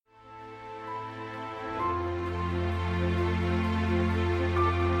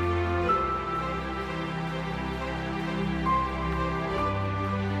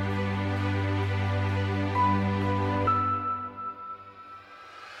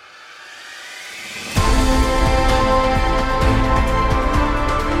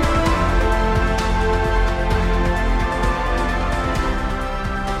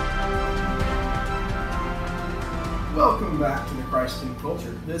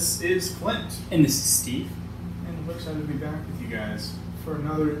Culture. This is Clint. And this is Steve. And we're excited to be back with you guys for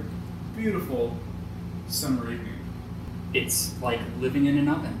another beautiful summer evening. It's like living in an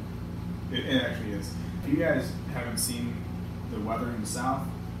oven. It actually is. If you guys haven't seen the weather in the South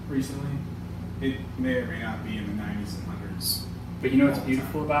recently, it may or may not be in the 90s and 100s. But you know what's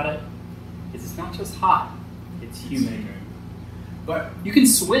beautiful about it? Is it's not just hot, it's humid. But you can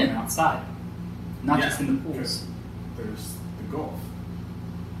swim outside, not yeah, just in the pools. There's the Gulf.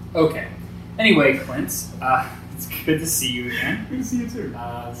 Okay. Anyway, Clint, it's good to see you again. Good to see you too.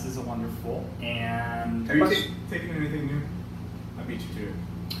 This is wonderful. And have you taken anything new? I beat you to it.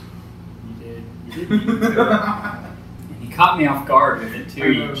 You did beat me to it. And you caught me off guard with it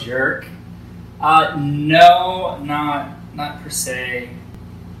too, you jerk. No, not per se.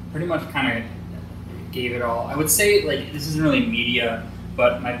 Pretty much kind of gave it all. I would say, like, this isn't really media,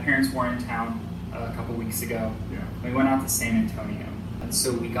 but my parents were in town a couple weeks ago. Yeah. We went out to San Antonio. And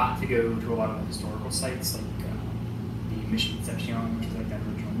so we got to go to a lot of the historical sites, like the Mission Concepcion, which is like that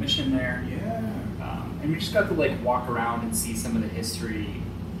original mission there. Yeah. And we just got to like walk around and see some of the history.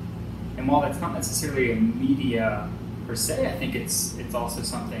 And while that's not necessarily a media per se, I think it's also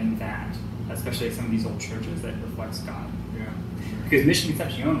something that, especially some of these old churches, that reflects God. Yeah. Sure. Because Mission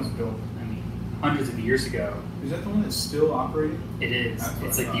Concepcion was built, hundreds of years ago. Is that the one that's still operating? It is. That's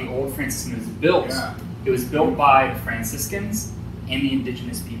It's like the old Franciscan was built. Yeah. It was built by the Franciscans and the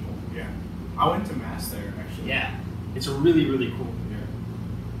indigenous people. Yeah. I went to Mass there, actually. Yeah. It's really, really cool. Yeah.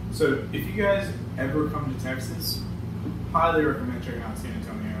 So, if you guys ever come to Texas, highly recommend checking out San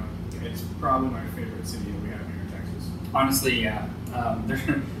Antonio. It's probably my favorite city that we have here in Texas. Honestly, yeah.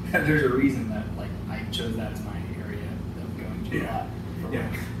 There's a reason that like I chose that as my area of going to a lot.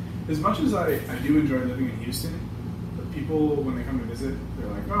 Yeah. As much as I do enjoy living in Houston, the people, when they come to visit, they're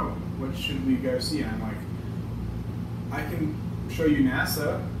like, oh, what should we go see? And I'm like, I can show you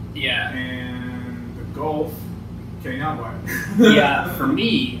NASA. Yeah. And the Gulf. Okay, now what? Yeah, for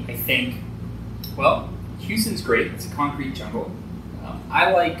me, I think, well, Houston's great. It's a concrete jungle.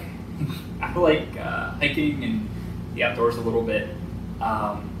 I like hiking and the outdoors a little bit.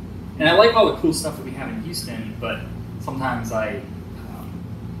 And I like all the cool stuff that we have in Houston, but sometimes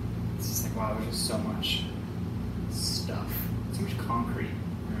it's just like, wow, there's just so much stuff. So much concrete.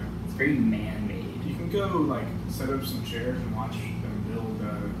 Yeah. It's very man-made. You can go, like, set up some chairs and watch them build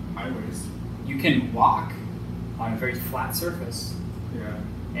highways. You can walk on a very flat surface. Yeah.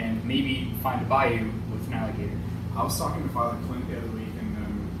 And maybe find a bayou with an alligator. I was talking to Father Clint the other week,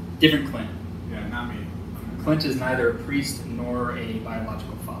 and different Clint. Yeah, not me. Clint is neither a priest nor a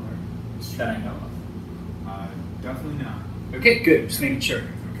biological father that I know of. Definitely not. Okay, good. Just making sure.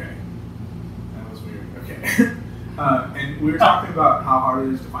 Okay. That was weird. Okay. And we were talking about how hard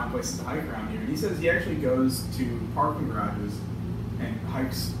it is to find places to hike around here. And he says he actually goes to parking garages and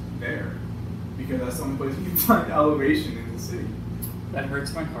hikes there because that's the only place you can find elevation in the city. That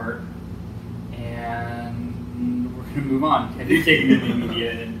hurts my heart. And we're going to move on. Have you taken any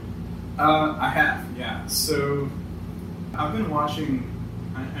media? I have, yeah. So I've been watching,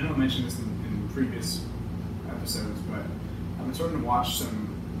 I know I mentioned this in previous episodes, but I've been starting to watch some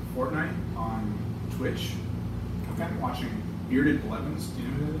Fortnite on Twitch. I've been watching Bearded Blevins. Do you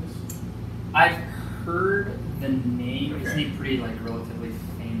know who that is? I've heard the name. Okay. Isn't he pretty, like, relatively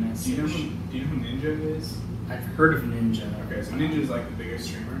famous? Do you know who Ninja is? I've heard of Ninja. Okay, so Ninja is like the biggest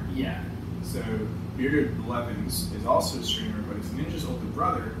streamer. Yeah. So Bearded Blevins is also a streamer, but it's Ninja's older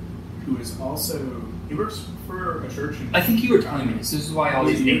brother, who is also, he works for a church in... I think you were telling me this. This is why all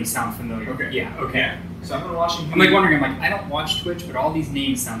these names sound familiar. Okay. Yeah, okay. So I've been watching him... I'm like wondering, I don't watch Twitch, but all these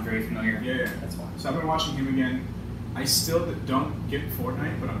names sound very familiar. Yeah. That's why. So I've been watching him again. I still don't get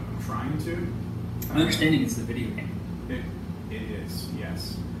Fortnite, but I'm trying to. My understanding is the video game. It is,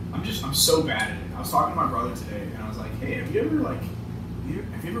 yes. I'm so bad at it. I was talking to my brother today, and I was like, hey, have you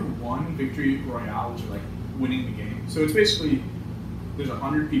ever won Victory Royale, which is like winning the game? So it's basically, there's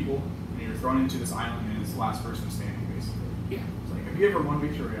 100 people, and you're thrown into this island, and it's the last person standing, basically. Yeah. It's like, have you ever won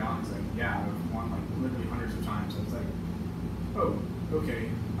Victory Royale? And he's like, yeah, I've won like literally hundreds of times. So it's like, oh, okay.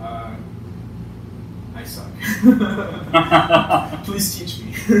 I suck. Please teach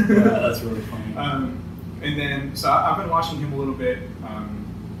me. Yeah, that's really funny. And then, so I've been watching him a little bit.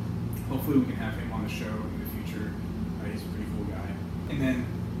 Hopefully we can have him on the show in the future. He's a pretty cool guy. And then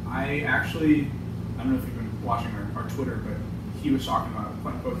I don't know if you've been watching our Twitter, but he was talking about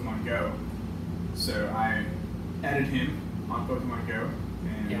playing Pokemon Go. So I added him on Pokemon Go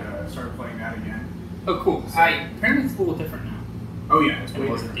and started playing that again. Oh, cool. So, apparently it's a little different now. Oh yeah, it's it way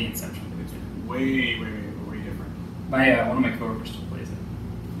wasn't different. the Inception. It's way different. One of my coworkers still plays it.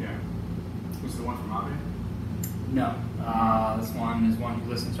 Yeah. Was it the one from Abe? No. This one is one who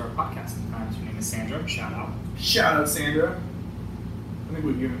listens to our podcast sometimes. Her name is Sandra. Shout out. Shout out, Sandra. I think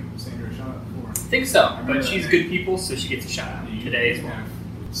we've given Sandra a shout out before. I think so, but she's good people, so she gets a shout out today as well. Yeah.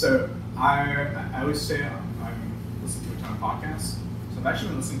 So I always say I'm listening to a ton of podcasts. So I've actually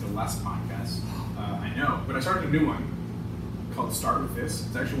been listening to less podcasts. I know, but I started a new one called Start With This.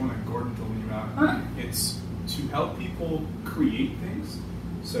 It's actually one that Gordon told me about. Huh. It's to help people create things.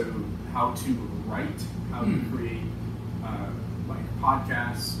 So how to write, how to create like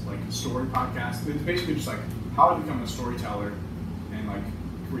podcasts, like story podcasts. It's basically just like how to become a storyteller and like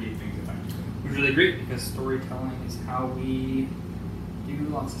create things effectively. Which is really great because storytelling is how we do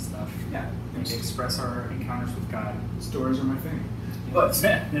lots of stuff. Yeah. And to express our encounters with God. Stories are my thing. But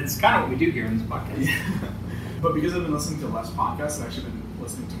it's kind of what we do here in this podcast. Yeah. But because I've been listening to less podcasts, I've actually been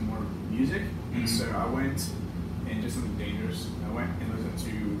listening to more music. And so I went and did something dangerous. I went and listened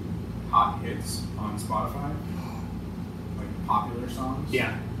to hot hits on Spotify, like popular songs.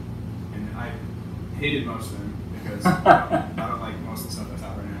 Yeah. And I hated most of them because I don't like most of the stuff that's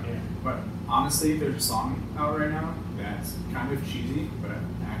out right now. Yeah. But honestly, there's a song out right now that's kind of cheesy, but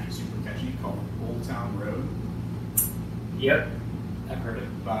actually super catchy called Old Town Road. Yep. I've heard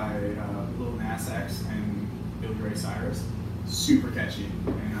it. By Lil Nas X and Billy Ray Cyrus. Super catchy.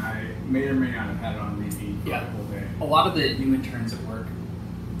 And I may or may not have had it on repeat for the whole day. A lot of the new interns at work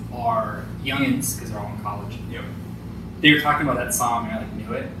are youngins because they're all in college. Yep. They were talking about that song and I like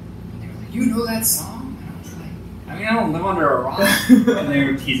knew it. And they were like, "You know that song?" And I was like, "I mean, I don't live under a rock." And they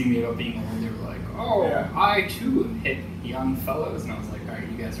were teasing me about being old. They were like, "Oh, yeah. I too am hip young fellows." And I was like, "All right,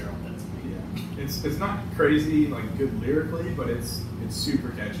 you guys are old. That's me." Yeah. It's not crazy like good lyrically, but it's super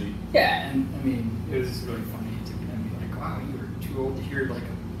catchy. Yeah, and I mean, it was just really funny to be like, "Wow, you were too old to hear like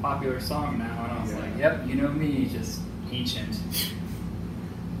a popular song now." And I was like, "Yep, you know me, just ancient."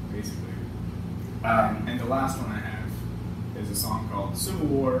 Basically. And the last one I have is a song called Civil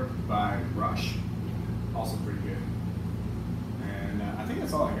War by Rush. Also pretty good. And I think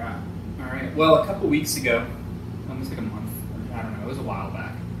that's all I got. All right. Well, a couple weeks ago, almost like a month, or I don't know, it was a while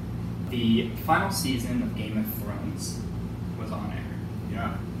back, the final season of Game of Thrones was on air.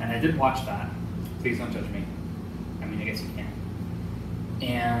 Yeah. And I did watch that. Please don't judge me. I mean, I guess you can.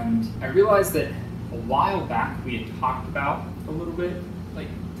 And I realized that a while back we had talked about a little bit, like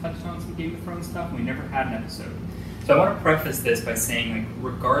touched on some Game of Thrones stuff, and we never had an episode. So I want to preface this by saying, like,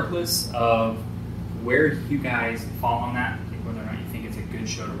 regardless of where you guys fall on that, like whether or not you think it's a good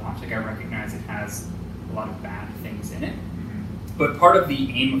show to watch, like I recognize it has a lot of bad things in it. But part of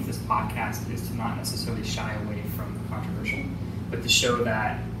the aim of this podcast is to not necessarily shy away from the controversial, but to show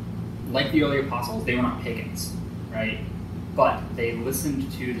that, like the early apostles, they were not pagans, right? But they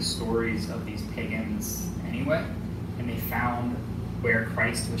listened to the stories of these pagans anyway, and they found where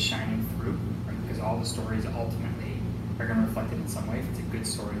Christ was shining through, right? Because all the stories ultimately are going to reflect it in some way if it's a good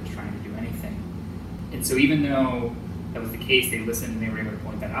story that's trying to do anything. And so even though that was the case, they listened and they were able to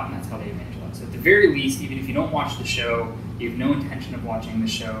point that out, and that's how they evangelized. So at the very least, even if you don't watch the show, you have no intention of watching the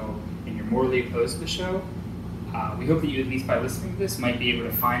show, and you're morally opposed to the show, we hope that you, at least by listening to this, might be able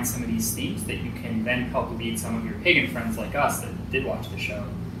to find some of these themes that you can then help lead some of your pagan friends like us that did watch the show.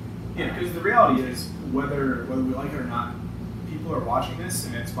 Yeah, because the reality is, whether we like it or not, people are watching this,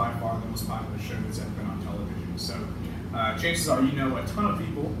 and it's by far the most popular show that's ever been on television. So chances are you know a ton of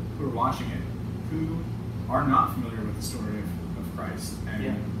people who are watching it who are not familiar with the story of Christ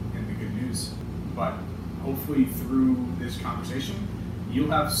and the good news. But hopefully through this conversation,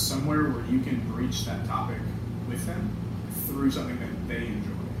 you'll have somewhere where you can breach that topic with them through something that they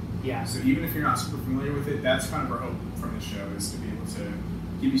enjoy. Yeah. So even if you're not super familiar with it, that's kind of our hope from this show, is to be able to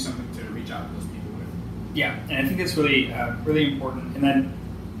give you something to reach out to those people with. Yeah, and I think that's really, really important. And then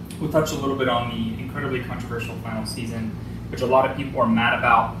we'll touch a little bit on the incredibly controversial final season, which a lot of people are mad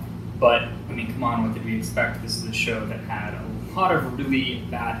about. But, I mean, come on, what did we expect? This is a show that had a lot of really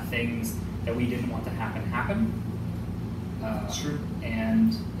bad things that we didn't want to happen. That's true.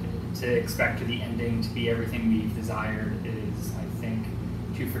 And to expect the ending to be everything we've desired is, I think,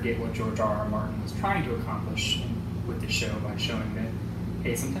 to forget what George R.R. Martin was trying to accomplish with the show by showing that,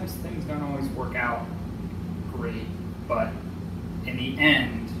 hey, sometimes things don't always work out great, but in the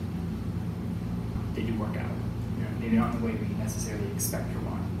end, they do work out. Yeah. Maybe not in the way we necessarily expect or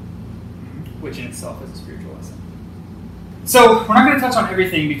want, which in itself is a spiritual lesson. So we're not going to touch on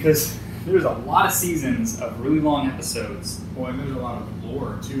everything because there's a lot of seasons of really long episodes. Well, and there's a lot of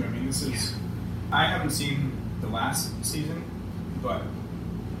lore too. I mean, this is, I haven't seen the last season, but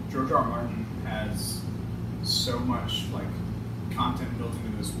George R. R. Martin has so much like content built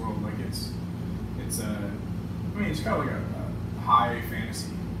into this world. Like it's kind of like a high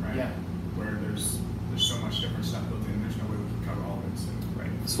fantasy, right? Yeah. Where there's there's so much different stuff built in. There's no way we can cover all of it. So. Right.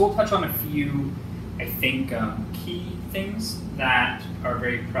 So we'll touch on a few, I think, key things that are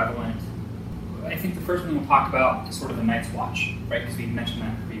very prevalent. I think the first one we'll talk about is sort of the Night's Watch, right? Because we mentioned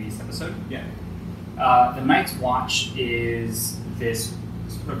that in the previous episode. Yeah. The Night's Watch is this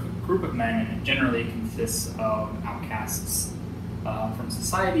sort of group of men, and it generally consists of outcasts from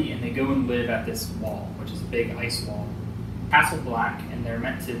society, and they go and live at this wall, which is a big ice wall, Castle Black, and they're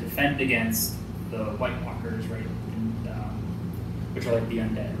meant to defend against the White Walkers, right? And, which are like the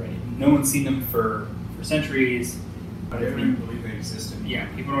undead, right? No one's seen them for centuries. They don't even believe they exist anymore.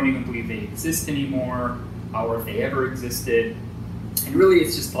 Yeah, people don't even believe they exist anymore, or if they ever existed. And really,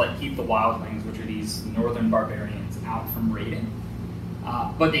 it's just to like keep the wildlings, which are these northern barbarians, out from raiding.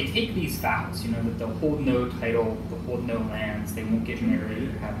 But they take these vows, that they'll hold no title, they'll hold no lands, they won't get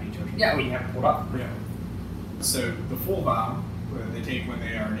married or have any children. Yeah, we have it pulled up. Yeah. So the full vow that they take when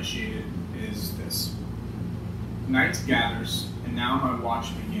they are initiated is this: Night gathers, and now my watch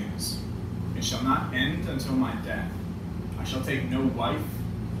begins. It shall not end until my death. I shall take no wife,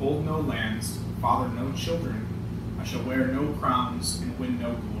 hold no lands, father no children. I shall wear no crowns and win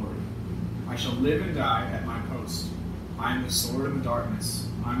no glory. I shall live and die at my post. I am the sword in the darkness.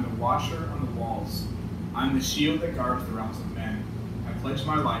 I am the watcher on the walls. I am the shield that guards the realms of men. I pledge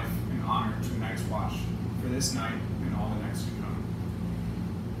my life and honor to the Night's Watch for this night and all the nights to come.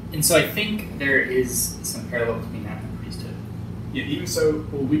 And so I think there is some parallel between that and the priesthood. Yeah, even so,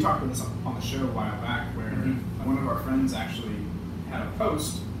 well, we talked about this on the show a while back, where one of our friends actually had a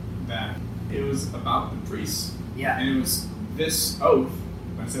post that it was about the priests. Yeah. And it was this oath,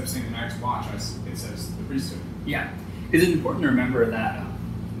 but instead of saying the Night's Watch, it says the priesthood. Yeah. It's important to remember that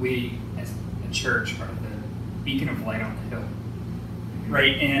we, as a church, are the beacon of light on the hill,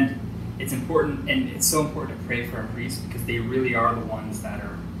 right? And it's important, and it's so important to pray for our priests because they really are the ones that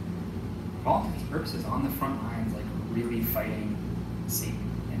are, for all intents and purposes, on the front lines, like really fighting Satan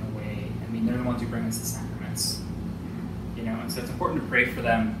in a way. I mean, they're the ones who bring us the sacraments, and so it's important to pray for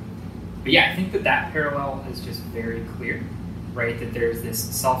them. But yeah, I think that parallel is just very clear, right? That there's this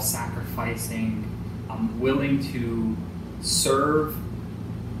self-sacrificing, willing to serve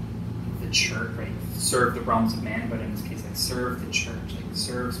the church, right? Serve the realms of man, but in this case, like serve the church, like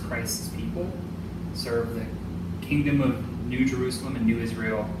serves Christ's people, serve the kingdom of New Jerusalem and New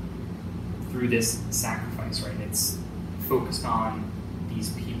Israel through this sacrifice, right? It's focused on these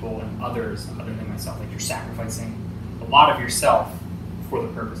people and others other than myself. Like you're sacrificing a lot of yourself for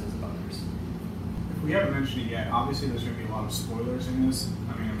the purposes of others. If we haven't mentioned it yet, obviously there's going to be a lot of spoilers in this.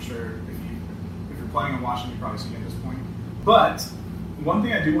 I mean, I'm sure if you're planning on watching, you've probably seen it at this point. But one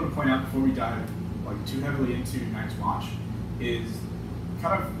thing I do want to point out before we dive too heavily into Night's Watch is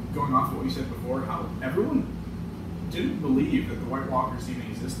kind of going off of what you said before, how everyone didn't believe that the White Walkers even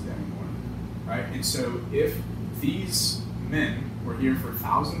existed anymore, right? And so if these men were here for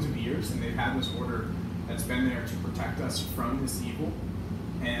thousands of years and they've had this order that's been there to protect us from this evil,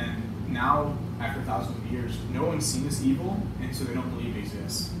 and now after thousands of years no one's seen this evil, and so they don't believe it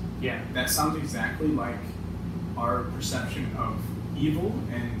exists. Yeah. That sounds exactly like our perception of evil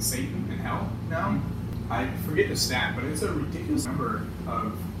and Satan and hell now. I forget the stat, but it's a ridiculous number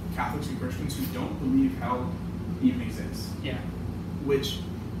of Catholics and Christians who don't believe hell even exists. Yeah. Which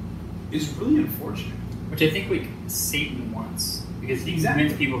is really unfortunate. Which I think Satan wants, because he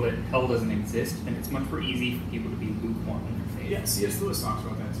convinces people that hell doesn't exist, and it's much more easy for people to be lukewarm in their faith. Yeah, C.S. Lewis talks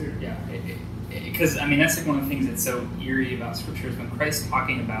about that too. Yeah, because I mean that's like one of the things that's so eerie about Scripture is when Christ's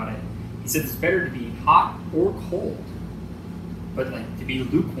talking about it, he says it's better to be hot or cold, but like to be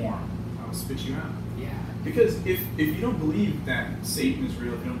lukewarm. I'll spit you out. Yeah. Because if you don't believe that Satan is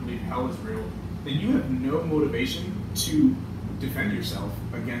real, if you don't believe hell is real, then you have no motivation to defend yourself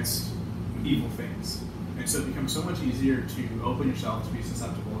against evil things. And so it becomes so much easier to open yourself to be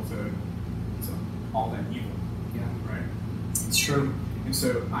susceptible to all that evil. Yeah. Right? It's true. And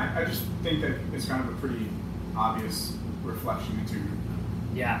so I just think that it's kind of a pretty obvious reflection into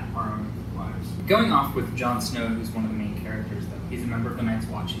our own lives. Going off with Jon Snow, who's one of the main characters, though, he's a member of the Night's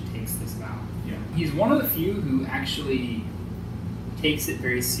Watch. He takes this vow. Yeah. He's one of the few who actually takes it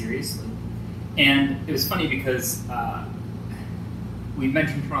very seriously. And it was funny because we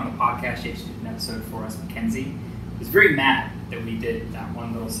mentioned her on the podcast. She did an episode for us, Mackenzie. Was very mad that we did that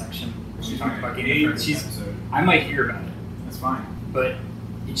one little section where we talked about Game of Thrones. I might hear about it. That's fine. But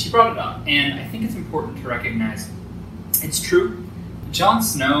she brought it up, and I think it's important to recognize it's true. Jon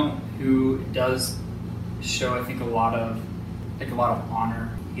Snow, who does show, I think, a lot of honor.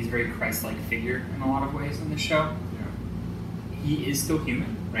 He's a very Christ-like figure in a lot of ways in the show. Yeah. He is still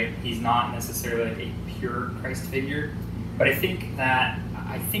human, right? He's not necessarily like a pure Christ figure. But I think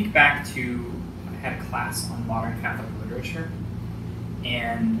back to had a class on modern Catholic literature,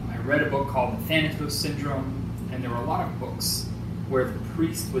 and I read a book called The Thanatos Syndrome, and there were a lot of books where the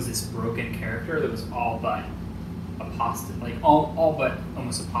priest was this broken character that was all but apostate, like all but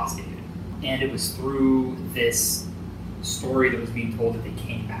almost apostated. And it was through this story that was being told that they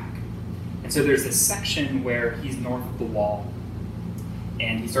came back. And so there's this section where he's north of the wall,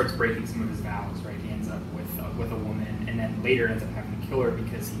 and he starts breaking some of his vows, right? He ends up with a woman, and then later ends up having to kill her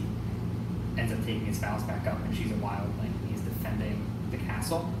because he ends up taking his vows back up, and she's a wildling. He's defending the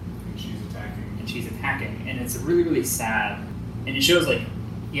castle. And she's attacking. And it's really, really sad. And it shows, like,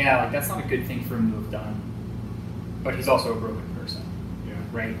 yeah, like, that's not a good thing for him to have done. But he's also a broken person. Yeah.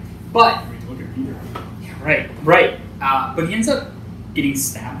 Right? But... I mean, look at Peter. Yeah, right. But he ends up getting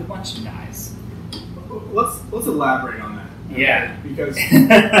stabbed a bunch and dies. Let's elaborate on that. Okay? Yeah. Because,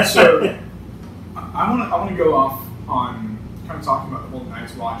 so, I want to go off on kind of talking about the whole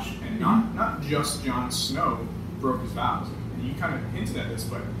Night's Watch, and not just Jon Snow broke his vows. And you kind of hinted at this,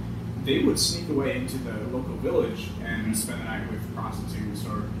 but they would sneak away into the local village and spend the night with prostitutes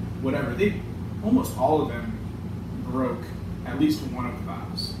or whatever. Almost all of them broke at least one of the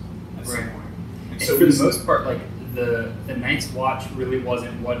vows at some point. And so for the most part, like, the Night's Watch really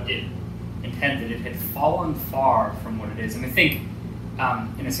wasn't what it intended. It had fallen far from what it is. And I think,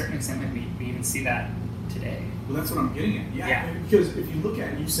 in a certain extent, like, we even see that today. Well, that's what I'm getting at. Yeah. Because if you look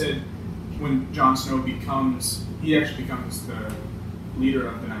at it, you said when Jon Snow he actually becomes the leader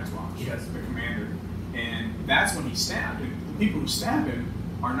of the Night's Watch. He does. The commander. And that's when he's stabbed. And the people who stab him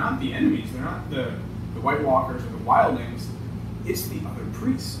are not the enemies. They're not the White Walkers or the wildlings. It's the other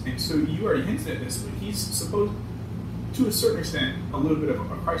priests. And so you already hinted at this, but he's supposed, to a certain extent, a little bit of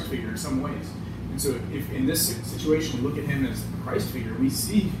a Christ figure in some ways. And so if in this situation we look at him as a Christ figure, we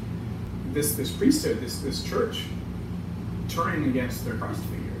see this priesthood, this church, turning against their Christ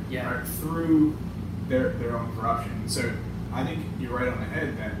figure, right, through their own corruption. So I think you're right on the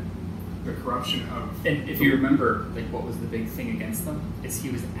head that the corruption of... And if you remember, like, what was the big thing against them? Is he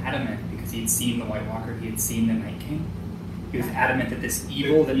was adamant, because he had seen the White Walker, he had seen the Night King. He was adamant that this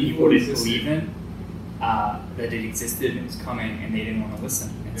evil that people didn't believe in, that it existed and it was coming, and they didn't want to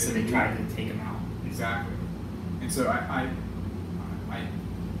listen. And so they tried to take him out. Exactly. And so I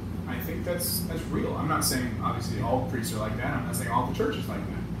think that's real. I'm not saying, obviously, all priests are like that. I'm not saying all the church is like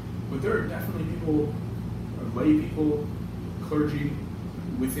that. But there are definitely people, lay people, clergy,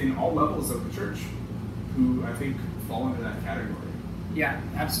 within all levels of the church who I think fall into that category. Yeah,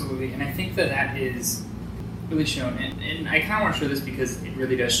 absolutely. And I think that is really shown. And I kind of want to show this because it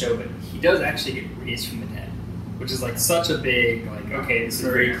really does show, but he does actually get raised from the dead, which is like such a big, like, okay, this is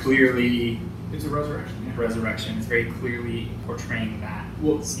very clearly... It's a resurrection, yeah. Resurrection. It's very clearly portraying that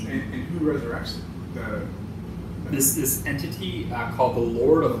scene. And who resurrects it? This entity called the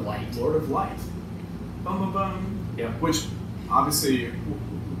Lord of Light. Lord of Light. Bum bum bum. Yeah. Which, obviously,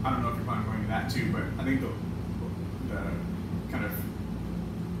 I don't know if you're planning on going to that too, but I think the kind of,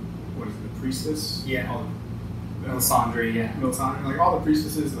 what is it, the priestess? Yeah. Melisandre, yeah. Melisandre, like all the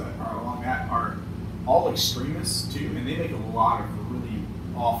priestesses that are along that are all extremists too, and they make a lot of really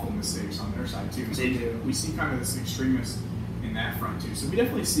awful mistakes on their side too. So they do. We see kind of this extremist in that front too. So we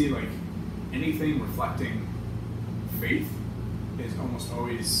definitely see like anything reflecting faith is almost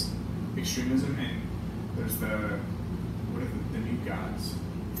always extremism, and there's the new gods?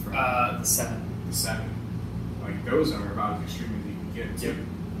 The seven. The seven. Like those are about as extreme as you can get too. Yep.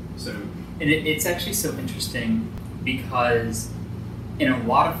 So. And it's actually so interesting because in a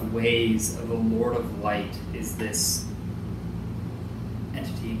lot of ways, the Lord of Light is this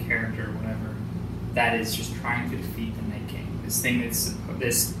entity, character, whatever, that is just trying to defeat the Night King. This thing that's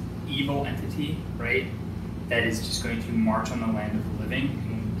this evil entity, right, that is just going to march on the land of the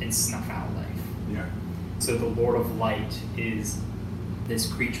living and snuff out life. Yeah. So the Lord of Light is this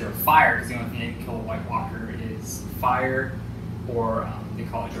creature of fire, because the only thing that can kill a White Walker is fire, or they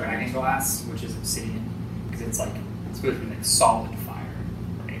call it dragon glass, which is obsidian, because it's supposed to be like solid fire,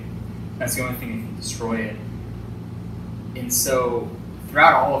 right? That's the only thing that can destroy it. And so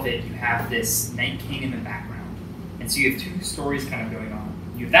throughout all of it, you have this Night King in the background. And so you have two stories kind of going on.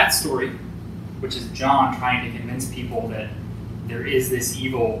 You have that story, which is Jon trying to convince people that there is this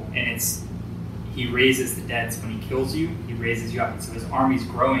evil, and he raises the dead. So when he kills you, he raises you up. And so his army's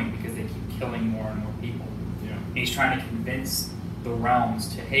growing because they keep killing more and more people. Yeah. And he's trying to convince the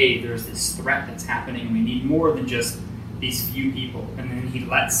realms to, hey, there's this threat that's happening, and we need more than just these few people. And then he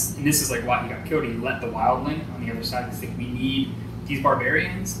lets, and this is like why he got killed, he let the wildling on the other side. He's like, we need these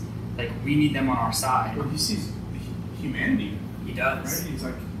barbarians, like, we need them on our side. Well, he sees humanity. He does. Right? He's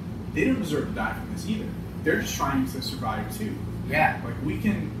like, they don't deserve to die from this either. They're just trying to survive too. Yeah. Like, we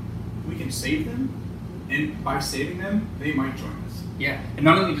can we can save them, and by saving them, they might join us. Yeah, and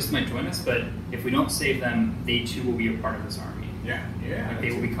not only just might join us, but if we don't save them, they too will be a part of this army. Yeah. Like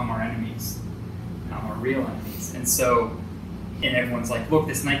they will become our enemies, our real enemies. And so, and everyone's like, look,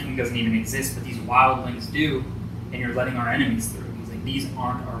 this Night King doesn't even exist, but these wildlings do, and you're letting our enemies through. He's like, these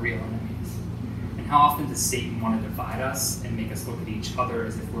aren't our real enemies. And how often does Satan want to divide us and make us look at each other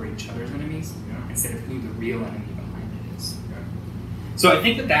as if we're each other's enemies, instead of who the real enemy behind it is? So I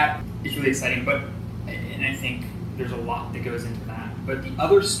think that is really exciting, and I think there's a lot that goes into that. But the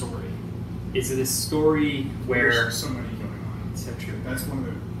other story is this story where there's so many going on. It's so true. That's one of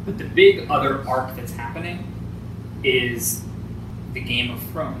the. But the big other arc that's happening is the Game of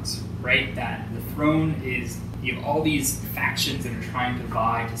Thrones, right? That the throne is, you have all these factions that are trying to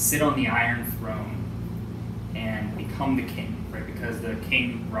vie to sit on the Iron Throne and become the king, right? Because the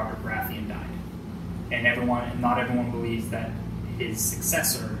king, Robert Baratheon, died. And not everyone believes that his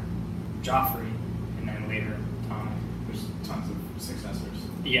successor, Joffrey, and then later Tom. There's tons of successors.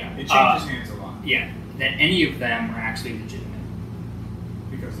 Yeah. It changes hands a lot. Yeah. That any of them are actually legitimate.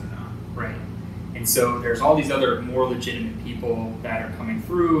 Because they're not. Right. And so there's all these other more legitimate people that are coming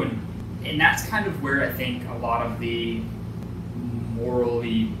through, and that's kind of where I think a lot of the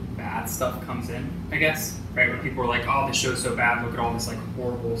morally bad stuff comes in, I guess. Right? Where people are like, oh, this show's so bad, look at all this like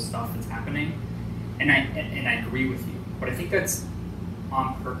horrible stuff that's happening. And I agree with you. But I think that's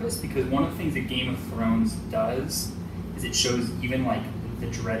on purpose, because one of the things that Game of Thrones does is it shows even like the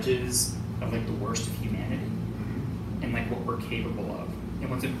dredges of like the worst of humanity and like what we're capable of. And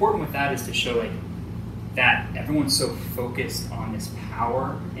what's important with that is to show like that everyone's so focused on this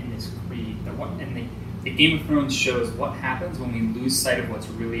power and this greed that the Game of Thrones shows what happens when we lose sight of what's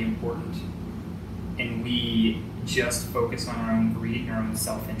really important and we just focus on our own greed and our own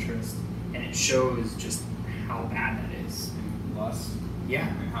self-interest, and it shows just how bad that is. And lust. Yeah.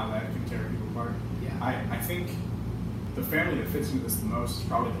 And how that can tear people apart. Yeah. I think the family that fits into this the most is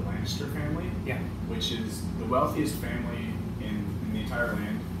probably the Lannister family. Yeah. Which is the wealthiest family in the entire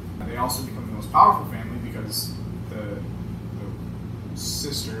land. They also become the most powerful family because the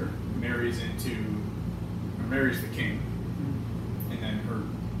sister marries the king, and then her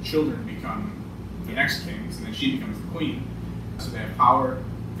children become the next kings, and then she becomes the queen. So they have power,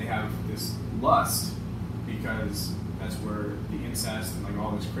 they have this lust, because that's where the incest and like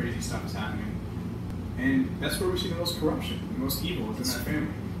all this crazy stuff is happening. And that's where we see the most corruption, the most evil is in that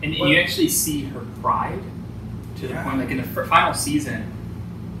family. And you actually see her pride to the point, like in the final season,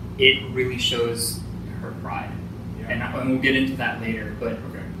 it really shows her pride. Yeah. And we'll get into that later. But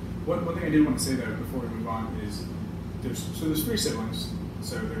okay. One thing I did want to say though before we move on is there's three siblings.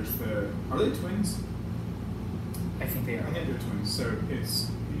 So are they twins? I think they are. I think they're twins. So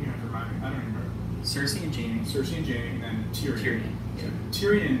you have to remind me. I don't remember. Cersei and Jaime, and then Tyrion. Yeah. So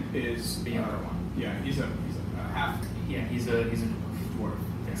Tyrion is the other one. Yeah, he's a half. Yeah, he's a dwarf.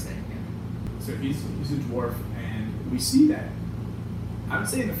 They say. Yeah. So he's a dwarf, and we see that. I would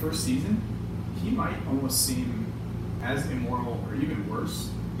say in the first season, he might almost seem as immoral or even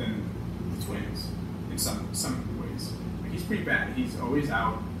worse than the twins in some ways. Like, he's pretty bad. He's always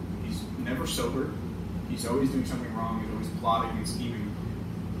out. He's never sober. He's always doing something wrong. He's always plotting and scheming.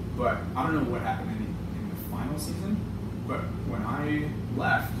 But I don't know what happened in the final season. But when I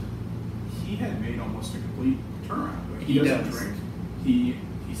left, he had made almost a complete turnaround. Like, he doesn't drink.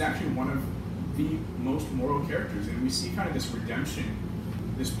 He's actually one of the most moral characters, and we see kind of this redemption,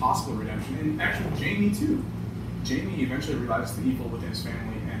 this possible redemption, and actually Jaime too. Jaime eventually realizes the evil within his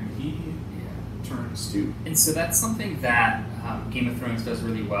family, and he turns too. And so that's something that Game of Thrones does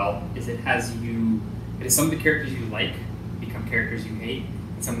really well. Is it has some of the characters you like become characters you hate,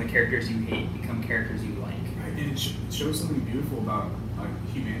 and some of the characters you hate become characters you like. Right, and it shows something beautiful about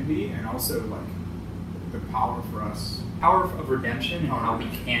like humanity, and also like the power for us, power of redemption, and how we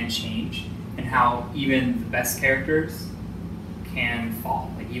can change, and how even the best characters can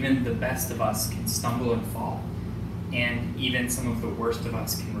fall. Like even the best of us can stumble and fall, and even some of the worst of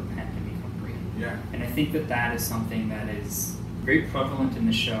us can repent and become great. Yeah. And I think that is something that is very prevalent in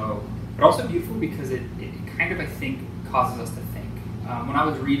the show, but also beautiful because it kind of, I think, causes us to think. When I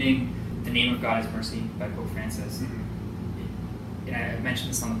was reading The Name of God is Mercy by Pope Francis, and I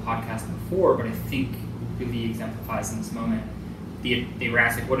mentioned this on the podcast before, but I think really exemplifies in this moment. They were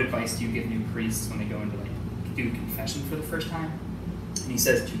asked, like, what advice do you give new priests when they go into do confession for the first time? And he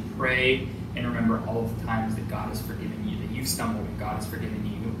says to pray and remember all of the times that God has forgiven you, that you've stumbled and God has forgiven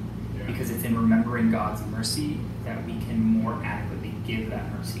you, because it's in remembering God's mercy that we can more adequately give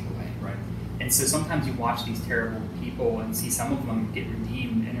that mercy away. Right. And so sometimes you watch these terrible people and see some of them get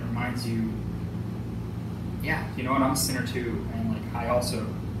redeemed, and it reminds you, yeah, you know what, I'm a sinner too, and like I also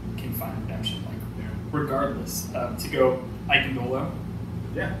can find redemption. Like, regardless. To go Ike and Dolo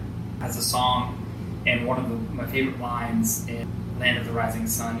has a song, and one of my favorite lines in Land of the Rising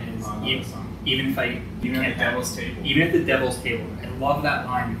Sun is even if I even at the devil's table. Even at the devil's table. I love that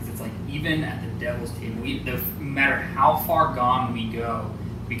line because it's like, even at the devil's table, no matter how far gone we go,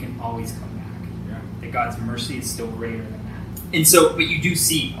 we can always come back. Yeah. That God's mercy is still greater than that. And so, but you do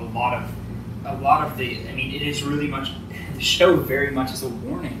see a lot of the, I mean, it is really much, the show very much is a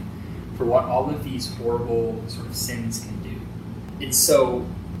warning for what all of these horrible sort of sins can do. And so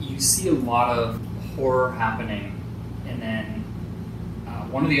you see a lot of horror happening, and then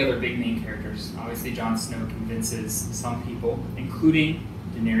one of the other big main characters, obviously Jon Snow, convinces some people, including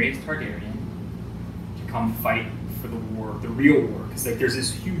Daenerys Targaryen, to come fight for the war, the real war, because like there's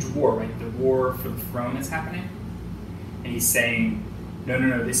this huge war, right? The war for the throne that's happening, and he's saying,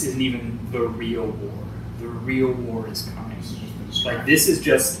 no, this isn't even the real war. The real war is coming. This is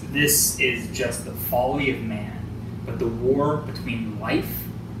just the folly of man, but the war between life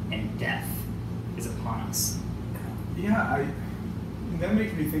and death is upon us. Yeah, that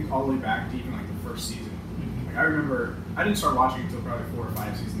makes me think all the way back to even like the first season. Mm-hmm. Like I remember, I didn't start watching until probably 4 or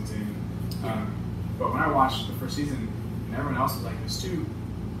 5 seasons in. But when I watched the first season, and everyone else was like this too,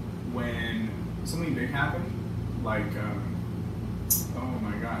 when something big happened, like oh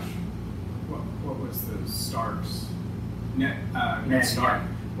my gosh, what was the Starks? Ned Stark. Yeah.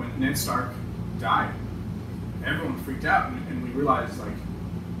 When Ned Stark died, everyone freaked out, and we realized like,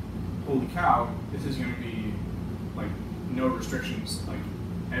 holy cow, this is going to be like no restrictions, like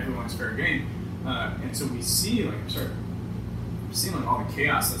everyone's fair game, and so we see like seeing like all the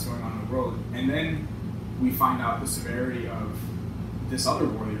chaos that's going on in the world, and then we find out the severity of this other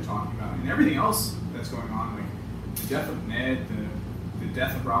war that you're talking about, and everything else that's going on, like the death of Ned, the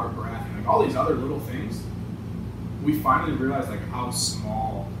death of Robert Baratheon, like all these other little things. We finally realize like how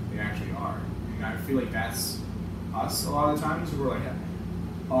small they actually are, and I feel like that's us a lot of the times. We're like,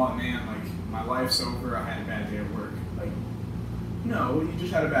 oh man, like my life's over. I had a bad day at work. Like, no, you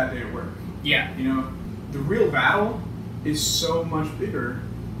just had a bad day at work. Yeah. You know, the real battle is so much bigger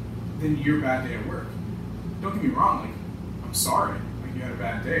than your bad day at work. Don't get me wrong. Like, I'm sorry. Like you had a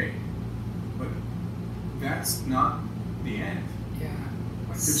bad day, but that's not the end. Yeah.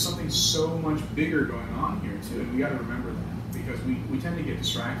 Like there's something so much bigger going on here too, and we got to remember that, because we tend to get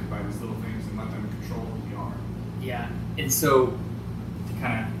distracted by these little things and let them control who we are. Yeah, and so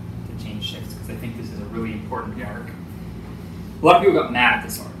to change shifts, because I think this is a really important arc. A lot of people got mad at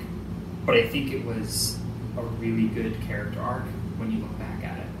this arc, but I think it was a really good character arc when you look back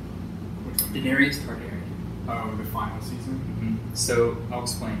at it. Which one? Daenerys Targaryen. Oh, the final season? Mm-hmm. So, I'll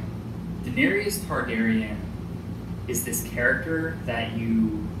explain. Daenerys Targaryen is this character that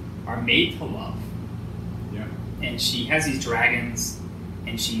you are made to love. Yeah. And she has these dragons,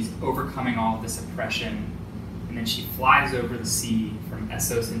 and she's overcoming all of this oppression, and then she flies over the sea from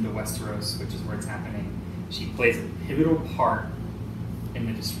Essos into Westeros, which is where it's happening. She plays a pivotal part in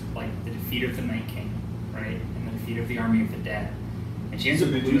the defeat of the Night King, right? And the defeat of the Army of the Dead. And she ends up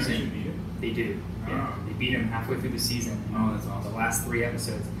losing. They do. Yeah. They beat him halfway through the season. Oh, that's awesome. The last 3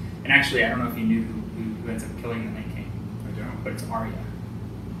 episodes. And actually, I don't know if you knew who ends up killing the Night King. I don't. But it's Arya.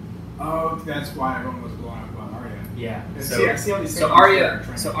 Oh, that's why everyone was blowing up about Arya. Yeah. I see all these so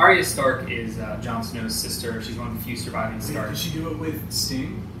Arya Stark is Jon Snow's sister. She's one of the few surviving Starks. Did she do it with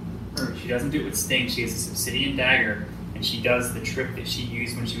Sting? Or she doesn't do it with Sting. She has this obsidian dagger, and she does the trick that she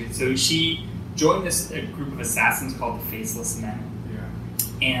used when she was. So she joined this group of assassins called the Faceless Men.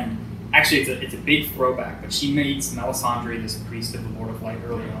 Yeah. And actually, it's a big throwback, but she meets Melisandre, this priest of the Lord of Light,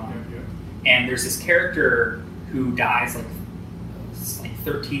 early on. Yeah. And there's this character who dies like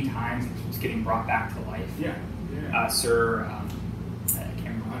 13 times and keeps getting brought back to life. Yeah. Sir, I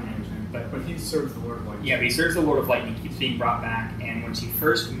can't remember his name, but he serves the Lord of Light. Yeah, but he serves the Lord of Light, and he keeps being brought back. And when she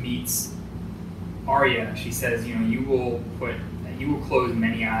first meets Arya, she says, you will close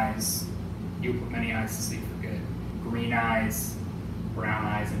many eyes. You will put many eyes to sleep for good. Green eyes, brown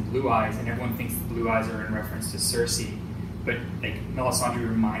eyes, and blue eyes. And everyone thinks the blue eyes are in reference to Cersei. But like Melisandre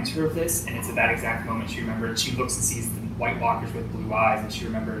reminds her of this, and it's at that exact moment she remembers. She looks and sees the White Walkers with blue eyes, and she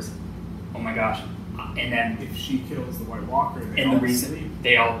remembers, oh my gosh. And then if she kills the White Walker,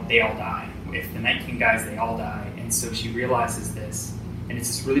 they all die. If the Night King dies, they all die. And so she realizes this, and it's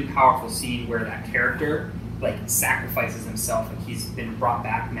this really powerful scene where that character sacrifices himself. Like he's been brought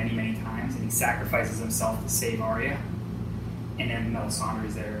back many, many times, and he sacrifices himself to save Arya. And then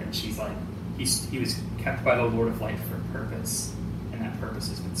Melisandre's there, and she's like, he was kept by the Lord of Light for a purpose, and that purpose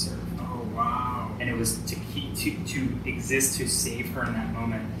has been served. Oh wow! And it was to exist to save her in that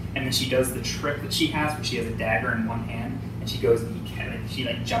moment. And then she does the trick that she has, where she has a dagger in one hand, and she goes and she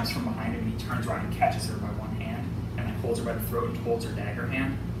like jumps from behind him, and he turns around and catches her by one hand, and like holds her by the throat and holds her dagger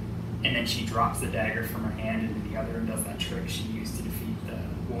hand, and then she drops the dagger from her hand into the other and does that trick she used to defeat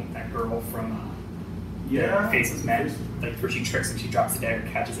that girl from the Faceless Men, like where she tricks him, she drops the dagger,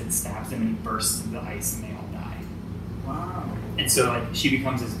 catches it, and stabs him, and he bursts into the ice, and they all die. Wow. And so like she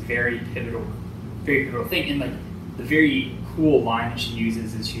becomes this very pivotal thing, and like the very cool line that she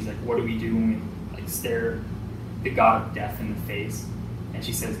uses is she's like, "What do we do when we like stare the god of death in the face?" And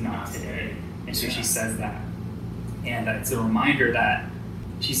she says, "Not today." And so she says that, and it's a reminder that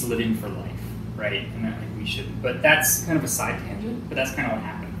she's living for life, right? And that like we shouldn't. But that's kind of a side tangent. But that's kind of what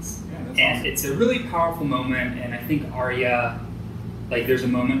happens. Yeah, that's and awesome. It's a really powerful moment. And I think Arya, like, there's a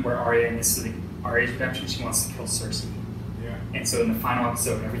moment where Arya, and this is like Arya's redemption. She wants to kill Cersei. Yeah. And so in the final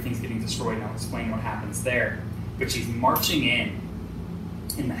episode, everything's getting destroyed. And I'll explain what happens there. But she's marching in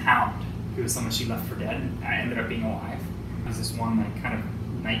the Hound, who was someone she left for dead, and ended up being alive. There's this one like kind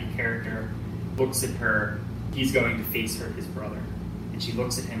of knight character looks at her. He's going to face his brother. And she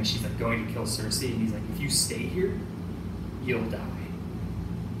looks at him and she's like going to kill Cersei, and he's like, "If you stay here, you'll die."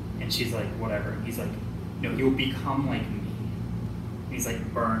 And she's like, "Whatever." And he's like, "No, you'll become like me." And he's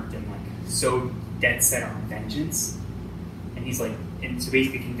like burnt and like so dead set on vengeance. And he's like, and so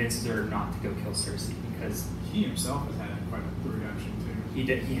basically convinces her not to go kill Cersei because he himself has had quite a redemption too.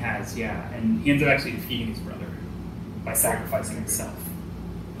 he has, yeah. And he ends up actually defeating his brother by sacrificing himself.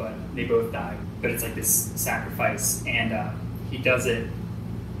 But they both die. But it's like this sacrifice, and he does it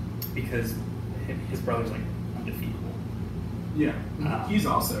because his brother's like undefeatable. Yeah, he's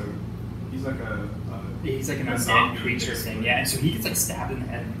like he's like an undead creature thing, yeah. And so he gets like stabbed in the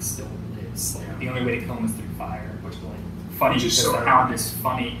head and like still lives. Like the only way to kill him is through fire, which is like funny because so the Hound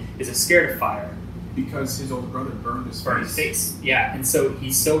is scared of fire because his older brother burned his face. Yeah. And so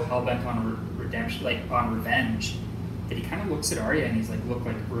he's so hell bent on redemption, like on revenge, that he kind of looks at Arya and he's like, "Look,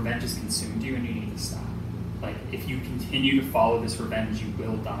 like revenge has consumed you, and you need to stop. Like, if you continue to follow this revenge, you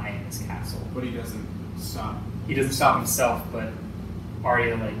will die in this castle." But he doesn't stop. He doesn't stop himself, but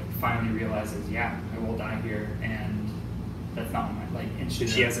Arya like finally realizes, yeah, I will die here, and that's not my like. And so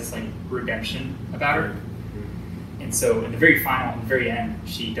she has this like redemption about her. And so in the very end,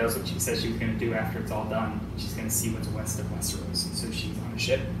 she does what she says she was going to do after it's all done. She's going to see what's west of Westeros. And so she's on a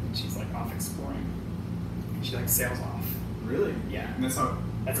ship and she's like off exploring. And she like sails off. Really? Yeah. And that's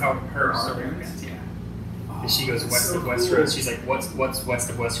how her story ends. Yeah. And she goes west of Westeros. Cool. She's like, what's west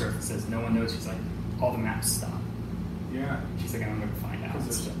of Westeros? It says no one knows. She's like, all the maps stop. Yeah. She's like, I'm going to find out.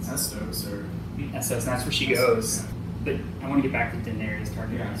 Essos or Essos, and that's where she goes. Yeah. But I want to get back to Daenerys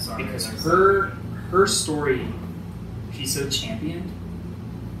Targaryen, because her story, she's so championed,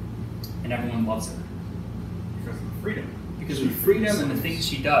 and everyone loves her because of the freedom. Because of the freedom and the things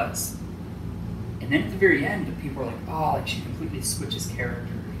she does. And then at the very end, people are like, "Oh, like she completely switches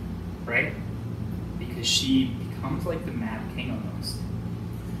character, right?" Because she becomes like the Mad King almost.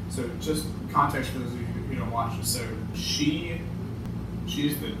 So just context for those of you who don't watch it. So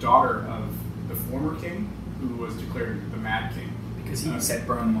she's the daughter of the former king, who was declared the Mad King. Because he said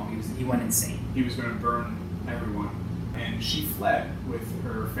burn them all. He went insane. He was going to burn everyone. And she fled with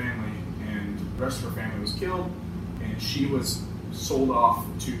her family, and the rest of her family was killed, and she was sold off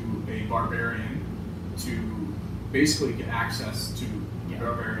to a barbarian to basically get access to the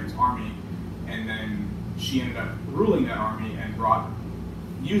barbarian's army, and then she ended up ruling that army and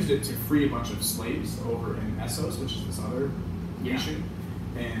used it to free a bunch of slaves over in Essos, which is this other nation.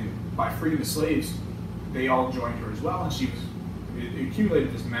 And by freeing the slaves, they all joined her as well, and it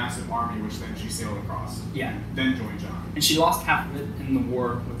accumulated this massive army, which then she sailed across. Yeah. Then joined Jon. And she lost half of it in the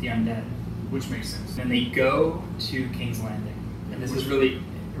war with the undead. Which makes sense. And they go to King's Landing. And this is really,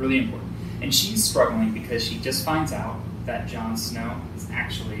 really important. And she's struggling because she just finds out that Jon Snow is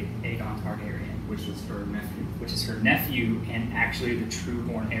actually Aegon Targaryen. Which is her nephew. And actually the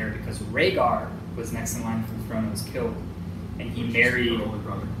true-born heir, because Rhaegar was next in line for the throne and was killed. And he married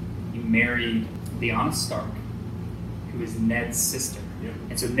Lyanna Stark, who is Ned's sister. Yep.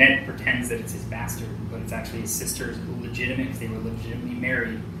 And so Ned pretends that it's his bastard, but it's actually his sister's legitimate, because they were legitimately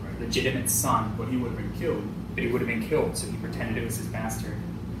married, legitimate son. But he would have been killed. So he pretended it was his bastard.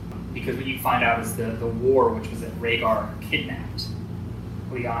 Because what you find out is the war, which was that Rhaegar kidnapped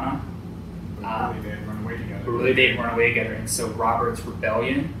Lyanna. But really they had run away together. And so Robert's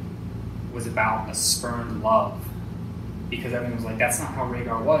rebellion was about a spurned love. Because everyone was like, that's not how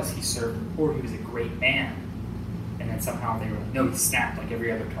Rhaegar was. He served the poor. He was a great man. And then somehow they were like, no, he snapped like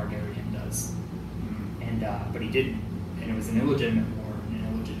every other Targaryen does. And but he didn't. And it was an illegitimate war, an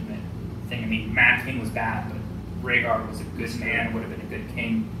illegitimate thing. I mean, Mad King was bad, but Rhaegar was a good man, would have been a good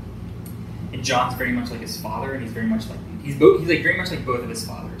king. And Jon's very much like his father, and he's very much like he's like very much like both of his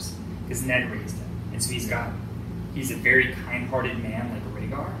fathers, because Ned raised him, and so he's a very kind-hearted man like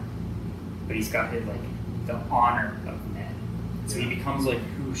Rhaegar, but he's got his, like, the honor of Ned. So he becomes like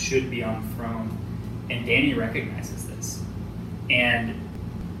who should be on the throne, and Dany recognizes this, and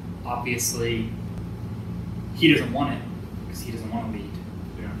obviously he doesn't want it because he doesn't want to lead.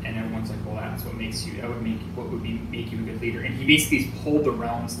 And everyone's like, well, that's what makes you. What would make you a good leader. And he basically pulled the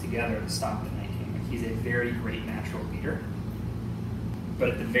realms together to stop the Night King. Like, he's a very great natural leader. But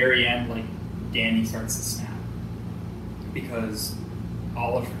at the very end, like, Dany starts to snap because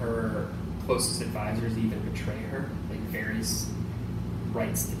all of her closest advisors either betray her. Like, Varys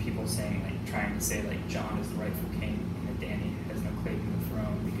writes to people saying, like, trying to say, like, Jon is the rightful king and that Dany has no claim to the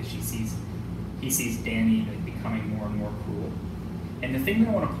throne, because he sees Dany, like, becoming more and more cruel. And the thing that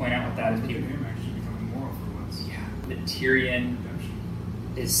I want to point out with that is people him actually becoming moral for once. Yeah, that Tyrion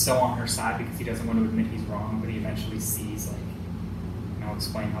is so on her side because he doesn't want to admit he's wrong, but he eventually sees, like, and I'll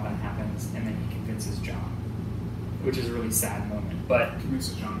explain how that happens, and then he convinces Jon, which is a really sad moment. But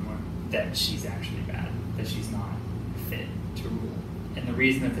convinces Jon what? That she's actually bad, that she's not fit to rule. And the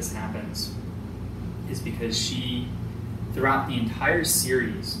reason that this happens is because she, throughout the entire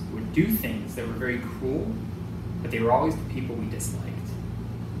series, would do things that were very cruel, but they were always the people we disliked.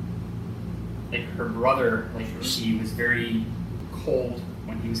 Like her brother, like she was very cold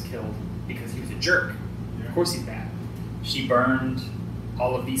when he was killed because he was a jerk. Yeah. Of course he's bad. She burned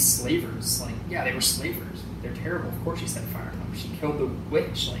all of these slavers. Like, yeah, they were slavers. They're terrible. Of course she set fire to them. She killed the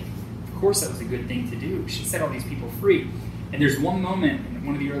witch. Like, of course that was a good thing to do. She set all these people free. And there's one moment in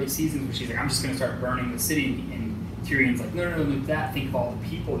one of the early seasons where she's like, I'm just going to start burning the city. And Tyrion's like, no, look at that. Think of all the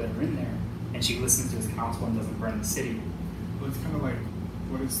people that are in there. And she listens to his counsel and doesn't burn the city. Well, it's kind of like,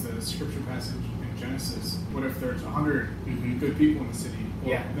 what is the scripture passage in Genesis? What if there's 100 good people in the city?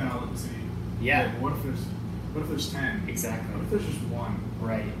 Well, yeah. Then I'll let the city. Yeah. Like, what if there's 10? Exactly. What if there's just one?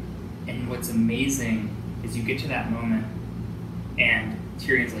 Right. And what's amazing is you get to that moment, and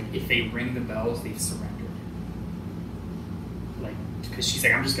Tyrion's like, if they ring the bells, they've surrendered. Like, because she's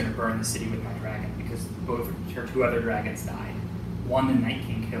like, I'm just going to burn the city with my dragon, because both her two other dragons died. One the Night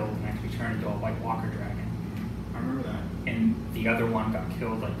King killed and actually turned into a White Walker dragon. I remember that. And the other one got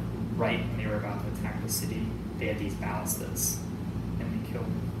killed like right when they were about to attack the city. They had these ballistas, and they killed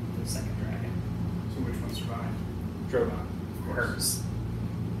the second dragon. So which one survived? Drogon, hers.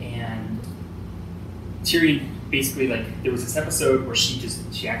 And Tyrion basically, like, there was this episode where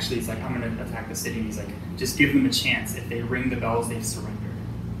she actually is like, I'm going to attack the city, and he's like, just give them a chance. If they ring the bells, they've surrendered.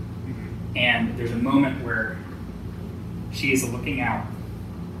 Mm-hmm. And there's a moment where she is looking out,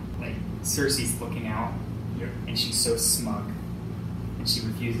 like Cersei's looking out, and she's so smug, and she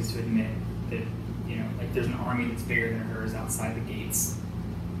refuses to admit that, you know, like there's an army that's bigger than hers outside the gates,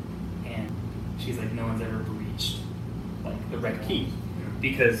 and she's like, no one's ever breached, like, the Red Keep,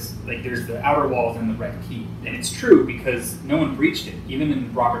 because, like, there's the outer walls and the Red Keep, and it's true because no one breached it. Even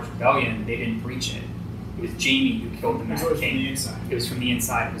in Robert's Rebellion, they didn't breach it. It was Jaime who killed the Mad King. It was from the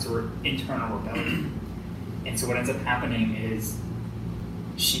inside. It was an internal rebellion. And so what ends up happening is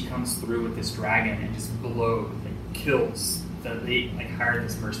she comes through with this dragon and just kills. They like hired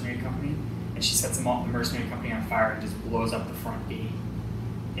this mercenary company, and she sets the mercenary company on fire and just blows up the front gate.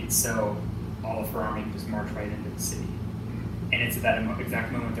 And so all of her army just march right into the city. And it's at that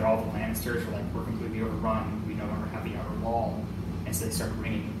exact moment that all the Lannisters are like, we're completely overrun. We no longer have the outer wall. And so they start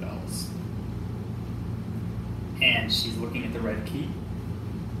ringing the bells. And she's looking at the Red Keep,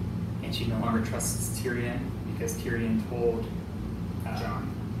 and she no longer trusts Tyrion because Tyrion told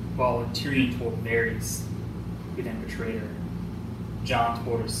Jon. Well, Tyrion told Varys, who then betrayed her. Jon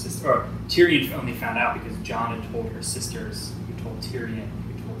told her sister, or Tyrion only found out because Jon had told her sisters, who told Tyrion,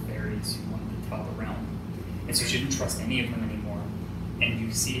 who told Varys, who wanted to tell the realm. And so she didn't trust any of them anymore. And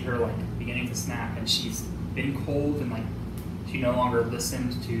you see her like beginning to snap, and she's been cold, and like she no longer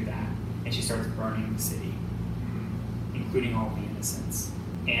listened to that, and she starts burning the city, including all the innocents.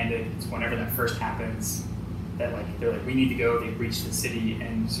 And it's whenever that first happens that like they're like, we need to go. They breach the city,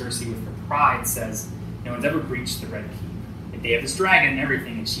 and Cersei, with her pride, says, no one's ever breached the Red Keep. Like, they have this dragon and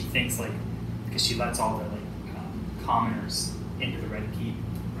everything, and she thinks like, because she lets all the commoners into the Red Keep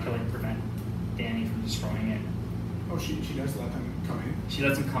to like prevent Dany from destroying it. Oh, she does let them come in? She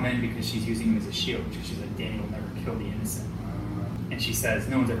lets them come in because she's using them as a shield, because she's like, Dany will never kill the innocent. And she says,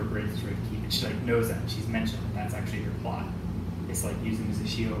 no one's ever breached the Red Keep, and she like knows that. She's mentioned that that's actually her plot. It's like using them as a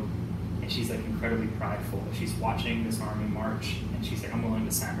shield. And she's like incredibly prideful. She's watching this army march, and she's like, I'm willing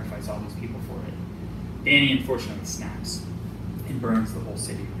to sacrifice all these people for it. Dany unfortunately snaps and burns the whole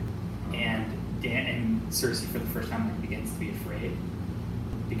city. And Cersei, for the first time, like, begins to be afraid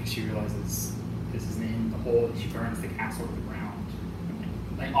because she realizes this is in the whole. She burns the castle to the ground,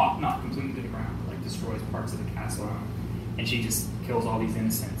 like not completely to the ground, but like destroys parts of the castle, and she just kills all these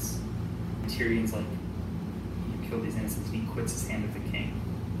innocents. And Tyrion's like, you killed these innocents, and he quits his hand of the king,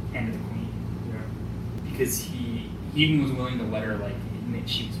 hand of the queen, because he even was willing to let her like admit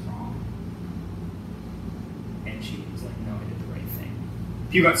she was wrong, and she was like, no, I did the right thing.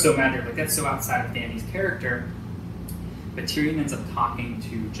 People got so mad, they're like, that's so outside of Dany's character. But Tyrion ends up talking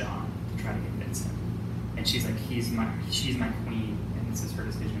to Jon to try to convince him. And she's like, she's my queen, and this is her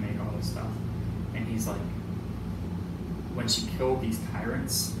decision to make, all this stuff. And he's like, when she killed these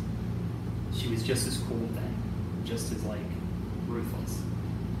tyrants, she was just as cool then, just as like ruthless.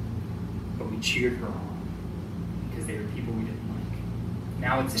 But we cheered her on because they were people we didn't like.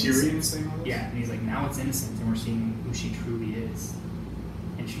 Now it's innocent. Tyrion saying all this? Yeah, and he's like, now it's innocent, and we're seeing who she truly is.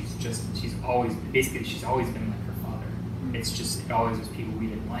 And she's always been like her father. It's just, it always was people we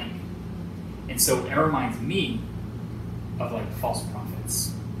didn't like. And so it reminds me of like false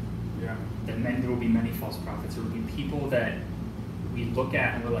prophets. Yeah. That there will be many false prophets. There will be people that we look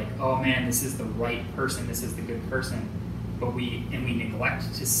at and we're like, oh man, this is the right person, this is the good person. But we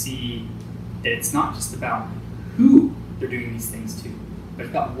neglect to see that it's not just about who they're doing these things to, but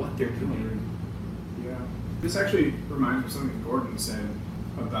it's about what they're doing. Yeah. This actually reminds me of something Gordon said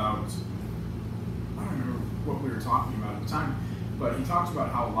about, I don't remember what we were talking about at the time, but he talked about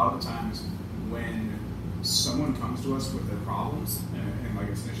how a lot of the times when someone comes to us with their problems and like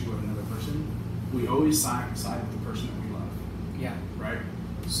it's an issue with another person, we always side with the person that we love. Yeah. Right?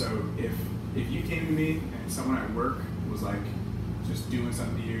 So if you came to me and someone at work was like just doing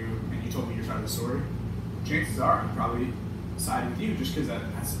something to you and you told me your side of the story, chances are I'd probably side with you just because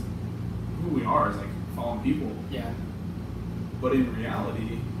that's who we are as like fallen people. Yeah. But in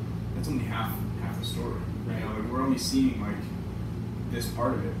reality, that's only half the story. Right. You know, like we're only seeing like this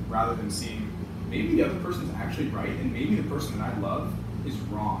part of it rather than seeing maybe the other person's actually right and maybe the person that I love is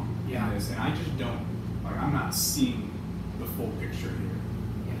wrong in this, and I just don't I'm not seeing the full picture here.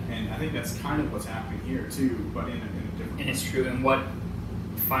 Yeah. And I think that's kind of what's happening here too, but in a different way. And it's true. And what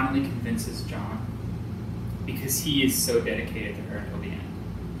finally convinces Jon, because he is so dedicated to her until the end.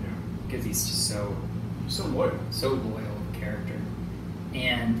 Yeah. Because he's just so loyal of character,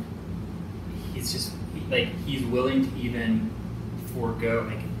 and he's just he's willing to even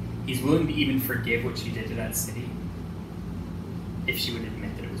forego, he's willing to even forgive what she did to that city if she would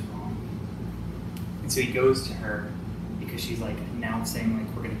admit that it was wrong. And so he goes to her because she's like announcing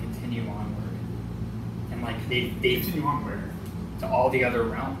we're going to continue onward, and they continue on where? To all the other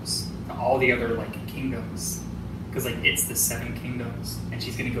realms, to all the other kingdoms, because it's the 7 kingdoms, and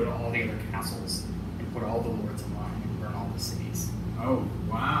she's going to go to all the other castles and put all the lords in line and burn all the cities. Oh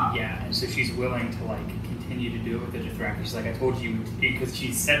wow! Yeah, and so she's willing to continue to do it with the Dothraki. She's like, I told you, because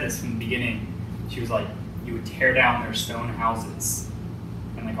she said this from the beginning. She was like, you would tear down their stone houses,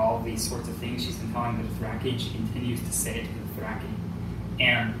 and all of these sorts of things she's been telling the Dothraki, and she continues to say it to the Dothraki.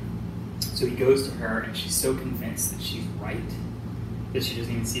 And so he goes to her, and she's so convinced that she's right that she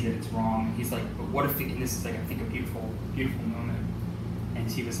doesn't even see that it's wrong. And he's like, but what if? And this is I think a beautiful, beautiful moment. And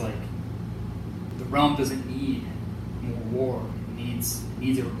he was like, the realm doesn't need more war. It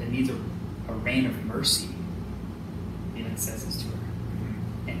needs a reign of mercy. He says this to her,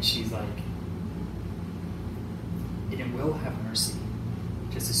 and she's like, and it will have mercy,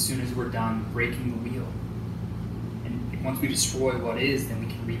 just as soon as we're done breaking the wheel. And once we destroy what is, then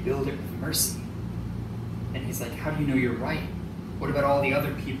we can rebuild it with mercy. And he's like, how do you know you're right? What about all the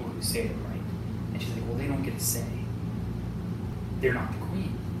other people who say they're right? And she's like, well, they don't get a say. They're not the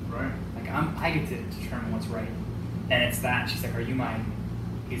queen. Right. I get to determine what's right. And it's that. She's like, are you my...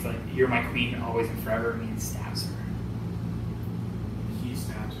 He's like, you're my queen always and forever. And he stabs her. He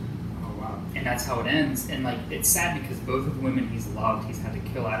stabs her. Oh, wow. And that's how it ends. And it's sad because both of the women he's loved, he's had to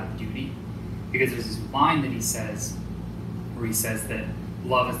kill out of duty. Because there's this line that he says, where he says that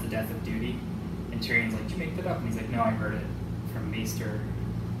love is the death of duty. And Tyrion's like, did you make that up? And he's like, no, I heard it from Maester,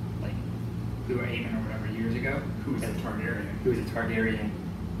 who Aemon or whatever years ago. Who was a Targaryen. Who was a Targaryen.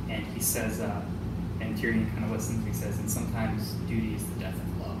 And he says, and Tyrion kind of listens, he says, and sometimes duty is the death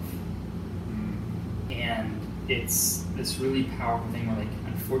of love. Mm. And it's this really powerful thing where,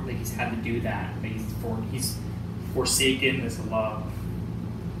 unfortunately, he's had to do that. He's forsaken this love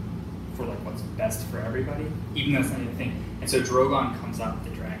for, what's best for everybody, even though it's not even a thing. And so Drogon comes up with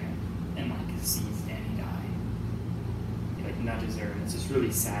the dragon and, sees Dany die. He, nudges her, and it's this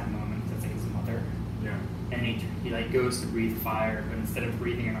really sad moment because it's his mother. Yeah. And he goes to breathe fire, but instead of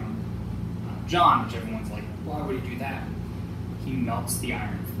breathing it on Jon, which everyone's like, why would he do that? He melts the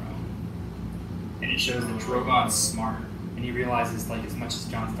Iron Throne. And it shows that Drogon's smart. And he realizes, as much as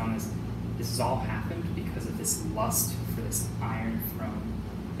Jon's done this, this has all happened because of this lust for this iron throne.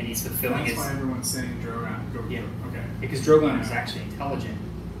 And he's fulfilling That's why everyone's saying Drogon. Yeah. Okay. Because Drogon is actually intelligent,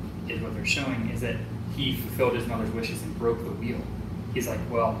 is what they're showing, is that he fulfilled his mother's wishes and broke the wheel. He's like,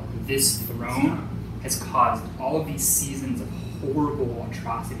 well, this throne has caused all of these seasons of horrible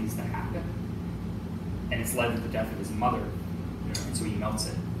atrocities to happen, and it's led to the death of his mother, and so he melts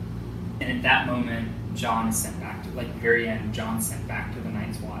it. And at that moment, Jon is sent back to, like, very end, Jon's sent back to the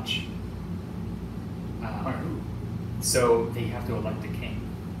Night's Watch. So they have to elect a king.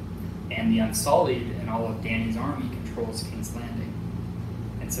 And the Unsullied and all of Dany's army controls King's Landing.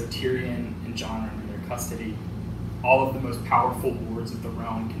 And so Tyrion and Jon are under their custody. All of the most powerful lords of the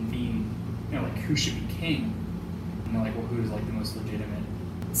realm convene, you know, like, who should be king? And they're like, well, who's, like, the most legitimate?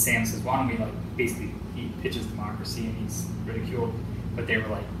 Sam says, why don't we, like, basically, he pitches democracy and he's ridiculed. But they were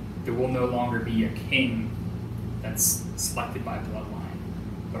like, there will no longer be a king that's selected by bloodline.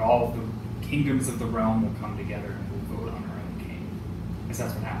 But all of the kingdoms of the realm will come together and we'll vote on our own king. Because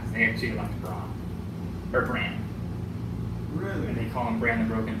that's what happens. They actually elect Bran. Really? And they call him Bran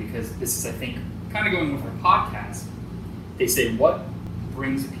the Broken because this is, I think, kind of going with our podcast. They say, what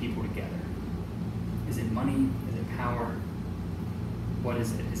brings people together? Is it money? Is it power? What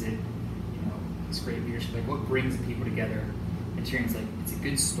is it? Is it, you know, this great leadership? Like, what brings people together? And Tyrion's like, it's a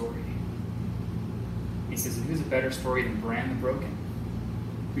good story. He says, and who's a better story than Bran the Broken?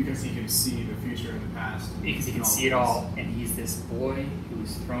 Because he can see the future and the past. Because he can see it all, and he's this boy who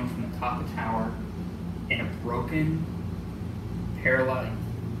was thrown from the top of the tower in a broken, paralyzed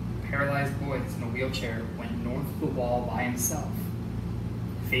boy that's in a wheelchair, went north of the wall by himself,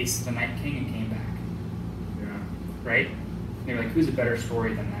 faced the Night King and came back. Yeah. Right? And they were like, who's a better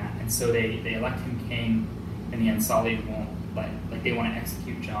story than that? And so they elect him king, and the Unsullied won't like they want to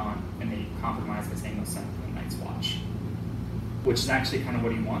execute Jon, and they compromise by saying they'll send him to the Night's Watch. Which is actually kind of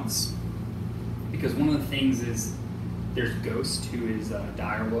what he wants. Because one of the things is, there's Ghost, who is a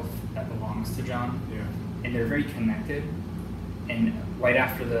direwolf that belongs to Jon. Yeah. And they're very connected. And right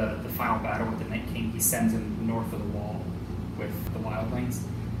after the final battle with the Night King, he sends him north of the wall with the wildlings,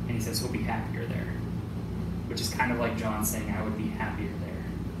 and he says he'll be happier there. Which is kind of like Jon saying, I would be happier there.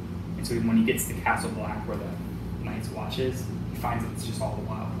 And so when he gets to Castle Black, where the Night's Watch is, he finds that it's just all the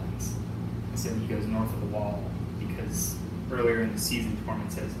wildlings. And so he goes north of the wall, because earlier in the season,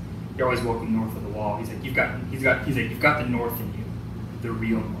 Tormund says, you're always welcome north of the wall. He's like, you've got the north in you, the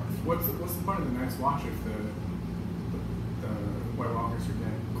real north. What's the point of the Night's Watch if the White Walkers are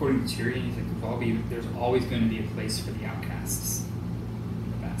dead? According to Tyrion, he's like, there's always going to be a place for the outcasts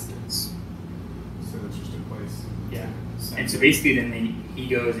and the bastards. So it's just a place. Yeah. And so basically then he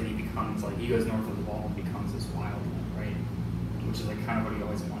goes and he becomes, like, he goes north of the wall and becomes this wildling, right? Which is, like, kind of what he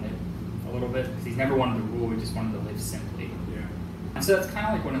always wanted a little bit, because he's never wanted to rule, he just wanted to live simply. Yeah. And so that's kind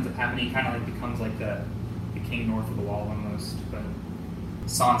of like what ends up happening. He kind of like becomes like the king north of the wall almost, but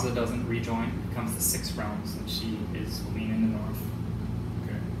Sansa doesn't rejoin, becomes the Six Realms, and she is queen in the north.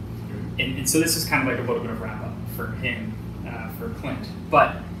 Okay. Good. And so this is kind of like a little bit of wrap up for him, for Clint.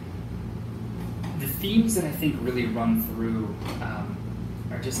 But the themes that I think really run through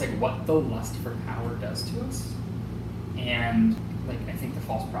are just like what the lust for power does to us, and like I think the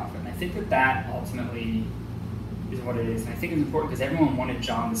false prophet. And I think that ultimately is what it is. And I think it's important because everyone wanted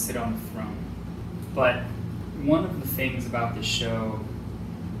Jon to sit on the throne. But one of the things about this show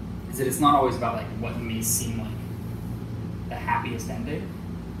is that it's not always about like what may seem like the happiest ending,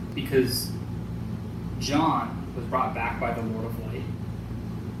 because Jon was brought back by the Lord of Light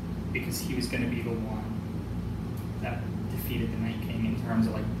because he was going to be the one that defeated the Night King in terms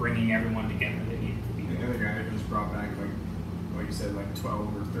of like bringing everyone together that needed to be. The other guy that was brought back, like you said, like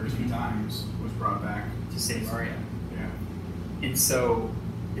 12 or 13 times, was brought back to save Arya. Yeah. And so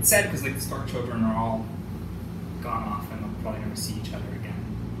it's sad because like the Stark children are all gone off and they'll probably never see each other again.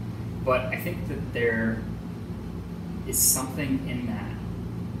 But I think that there is something in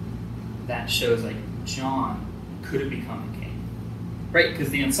that shows like Jon could have become a king, right? Because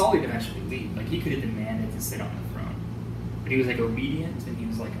the Unsullied eventually leave. Like he could have demanded to sit on the throne, but he was like obedient and he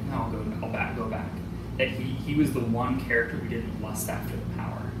was like, no, go back. That he was the one character who didn't lust after the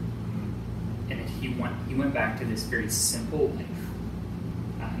power, and that he went back to this very simple life,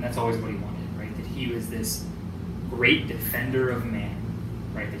 and that's always what he wanted, right? That he was this great defender of man,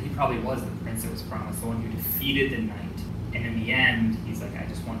 right? That he probably was the prince that was promised, the one who defeated the night, and in the end, he's like, I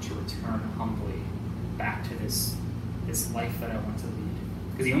just want to return humbly back to this life that I want to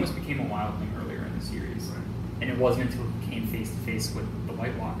lead, because he almost became a wildling earlier in the series, Right. And it wasn't until he came face to face with the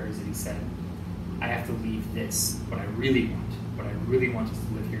White Walkers that he said, I have to leave this, what I really want is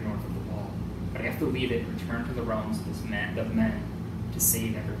to live here north of the wall. But I have to leave it and return to the realms of men to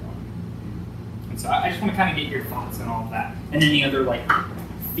save everyone. And so I just want to kind of get your thoughts on all of that, and any other like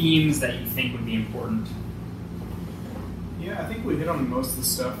themes that you think would be important. Yeah, I think we hit on most of the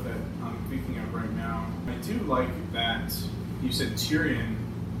stuff that I'm thinking of right now. I do like that you said Tyrion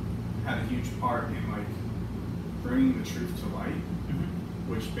had a huge part in like bringing the truth to light,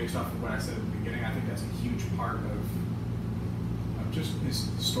 which, based off of what I said at the beginning, I think that's a huge part of just his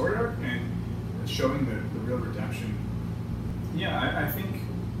story arc and showing the real redemption. Yeah, I think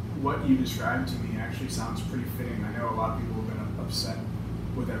what you described to me actually sounds pretty fitting. I know a lot of people have been upset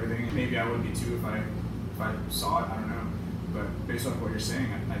with everything. Maybe I would be too if I saw it. I don't know. But based on what you're saying,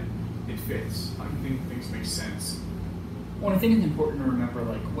 it fits. I think things make sense. Well, I think it's important to remember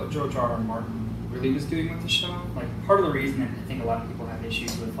like what George R. R. Martin really was doing with the show. Like part of the reason that I think a lot of people have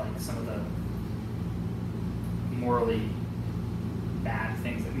issues with like some of the morally bad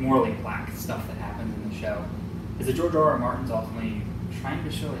things, like morally black stuff that happens in the show, is that George R. R. Martin's ultimately trying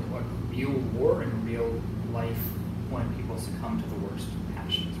to show like what real war and real life when people succumb to the worst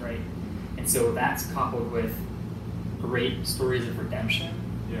passions, right? And so that's coupled with great stories of redemption,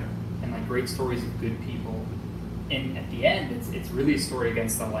 and like great stories of good people. And at the end, it's really a story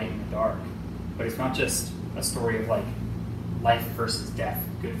against the light and the dark. But it's not just a story of like life versus death,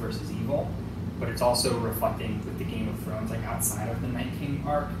 good versus evil, but it's also reflecting with the Game of Thrones, like outside of the Night King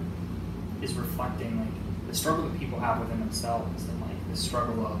arc, is reflecting like the struggle that people have within themselves and like the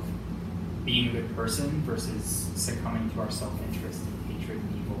struggle of being a good person versus succumbing to our self-interest and hatred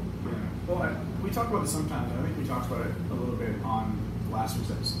and evil. Yeah. Well, we talk about this sometimes. I think we talked about it a little bit on last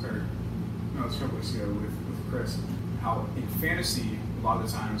week's episode, or no, it's a couple weeks ago with Chris, how in fantasy, a lot of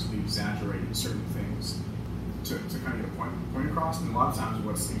the times we exaggerate certain things to kind of get a point across, and a lot of times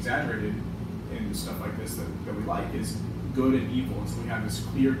what's exaggerated in stuff like this that we like is good and evil, and so we have this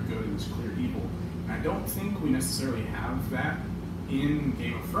clear good and this clear evil. And I don't think we necessarily have that in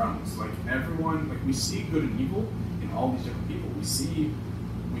Game of Thrones. Like everyone, like we see good and evil in all these different people. We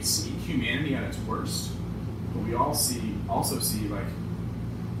see humanity at its worst, but we also see like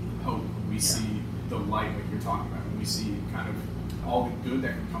hope. We see the light, like you're talking about, and we see kind of all the good that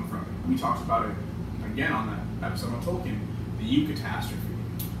can come from it. We talked about it again on that episode on Tolkien, the eucatastrophe,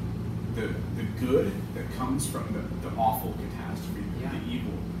 the good that comes from the awful catastrophe, the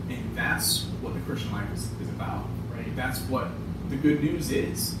evil, and that's what the Christian life is about. Right. That's what the good news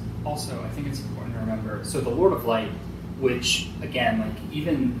is. Also, I think it's important to remember. So the Lord of Light, which again, like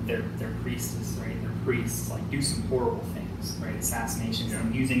even their priestess, right? Their priests like do some horrible things, right? Assassinations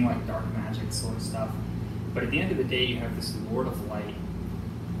and using like dark magic sort of stuff. But at the end of the day, you have this Lord of Light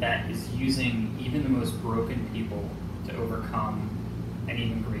that is using even the most broken people to overcome an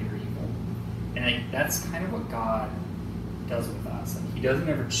even greater evil. And like that's kind of what God does with us. Like He doesn't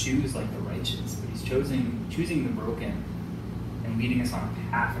ever choose like the righteous, but He's choosing the broken and leading us on a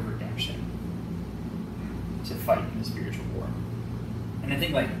path of redemption to fight in the spiritual war. And I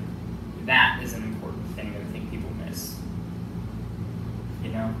think like that is an important thing that I think people miss.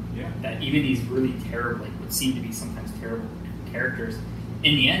 You know? Yeah. That even these really terrible, like what seem to be sometimes terrible characters,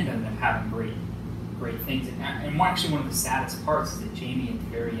 in the end end up having great things. And actually one of the saddest parts is that Jaime at the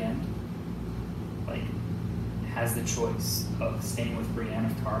very end, like, has the choice of staying with Brienne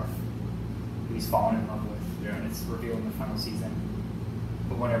of Tarth, who he's fallen in love with, and it's revealed in the final season.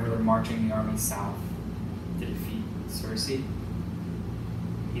 But whenever they're marching the army south to defeat Cersei,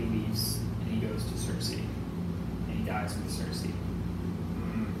 he leaves and he goes to Cersei, and he dies with Cersei.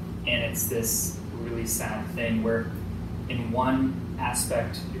 And it's this really sad thing where, in one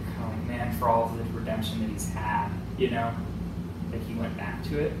aspect, you're kind of like, man, for all of the redemption that he's had, you know, that he went back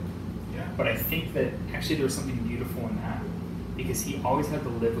to it. Yeah. But I think that actually there was something beautiful in that, because he always had to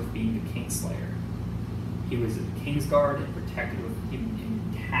live with being the Kingslayer. He was a Kingsguard and protected with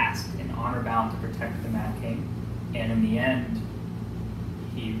him, tasked and honor bound to protect the Mad King. And in the end,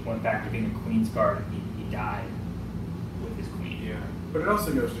 he went back to being a Queen's Guard, and he died with his queen. Yeah. But it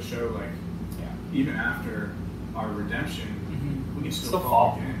also goes to show, like, even after our redemption, we can still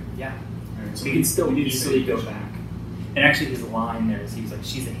fall again. Yeah. Right? So we can still easily go back. And actually his line there is, he was like,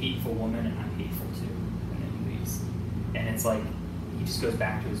 she's a hateful woman and I'm hateful too. And then he leaves. And it's like, he just goes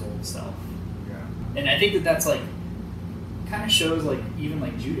back to his old self. Yeah. And I think that that's like, kind of shows like, even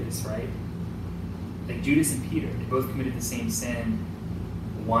like Judas, right? Like Judas and Peter, they both committed the same sin.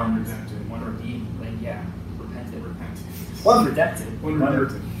 One redeemed. Like, repented. One redempted. One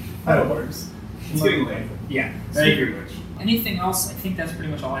redempted. That works. It's getting late. Yeah. Speaking of which. Anything else? I think that's pretty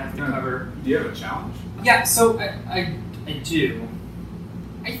much all I have to cover. Do you have a challenge? Yeah, so I do.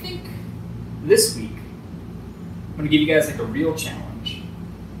 I think this week, I'm going to give you guys like a real challenge.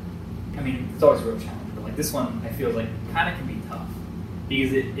 I mean, it's always a real challenge, but like this one I feel like kind of can be tough.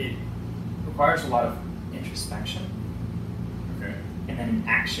 Because it requires a lot of introspection Okay. and then an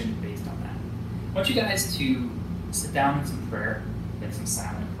action based on that. I want you guys to sit down in some prayer, like some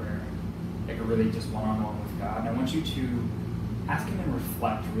silent prayer, like a really just one-on-one with God. And I want you to ask Him and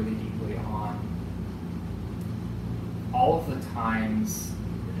reflect really deeply on all of the times,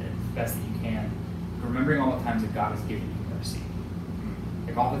 as best that you can, remembering all the times that God has given you mercy.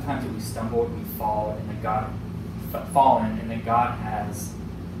 Like all the times that we stumbled, we fall, and that God fallen, and that God has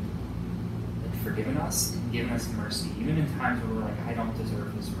forgiven us and given us mercy, even in times where we're like, I don't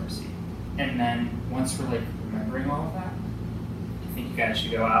deserve this mercy. And then once we're like remembering all of that, I think you guys should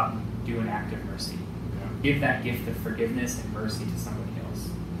go out and do an act of mercy. Yeah. Give that gift of forgiveness and mercy to somebody else.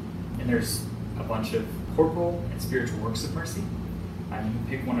 And there's a bunch of corporal and spiritual works of mercy. You can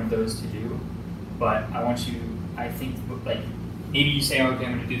pick one of those to do, but I want you, I think, like, maybe you say, okay,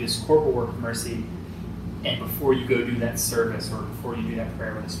 I'm going to do this corporal work of mercy, and before you go do that service or before you do that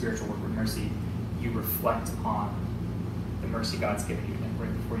prayer with a spiritual work of mercy, you reflect on the mercy God's given you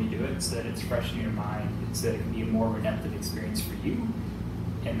right before you do it, so that it's fresh in your mind, so that it can be a more redemptive experience for you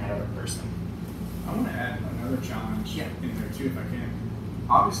and that other person. I want to add another challenge Yeah. in there too, if I can.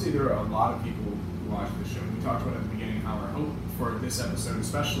 Obviously, there are a lot of people who watch this show. We talked about at the beginning how our hope for this episode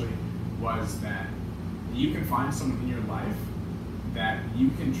especially was that you can find someone in your life that you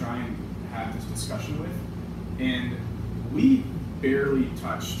can try and have this discussion with. And we barely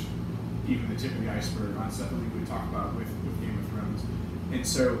touched even the tip of the iceberg on stuff that we would talk about with Game of Thrones. And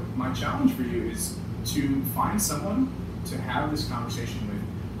so my challenge for you is to find someone to have this conversation with.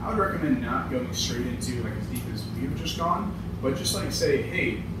 I would recommend not going straight into like as deep as we've just gone, but just like say,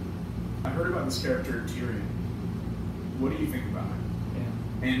 hey, I heard about this character Tyrion. What do you think about it?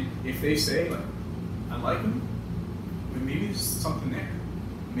 Yeah. And if they say, like, I like him, then maybe there's something there.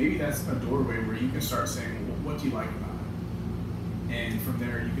 Maybe that's a doorway where you can start saying, well, what do you like about it? And from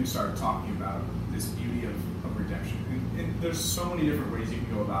there, you can start talking about this beauty of redemption. And there's so many different ways you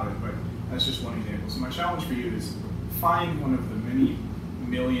can go about it, but that's just one example. So my challenge for you is find one of the many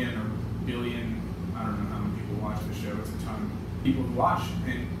million or billion, I don't know how many people watch the show, it's a ton of people who watch,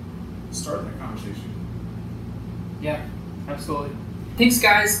 and start that conversation. Yeah, absolutely. Thanks,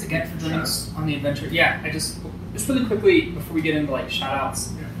 guys, again for joining us on the adventure. Yeah, just really quickly before we get into like shout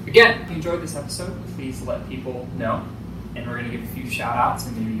outs. Yeah. Again, if you enjoyed this episode, please let people know. And we're going to give a few shout outs,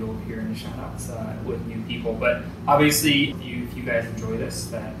 and maybe you'll hear in the shout outs with new people. But obviously, if you guys enjoy this,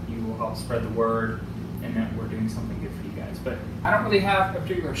 that you will help spread the word and that we're doing something good for you guys. But I don't really have a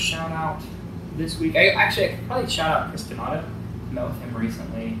particular shout out this week. I could probably shout out Chris Donato. I met with him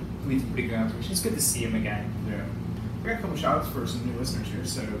recently. He's a pretty good observation. It's good to see him again. Yeah. We got a couple shout outs for some new listeners here.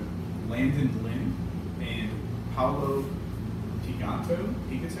 So Landon Lynn and Paolo Pigato. I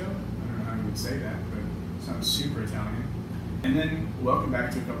don't know how you would say that, but it sounds super Italian. And then welcome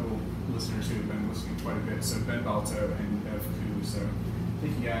back to a couple listeners who have been listening quite a bit. So Ben Balto and Bev Koo. So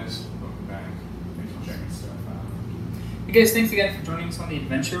thank you guys. Welcome back. Thanks for checking stuff out. You guys, thanks again for joining us on the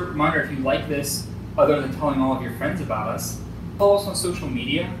adventure. Reminder, if you like this, other than telling all of your friends about us, follow us on social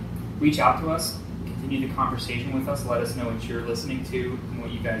media, reach out to us, continue the conversation with us, let us know what you're listening to and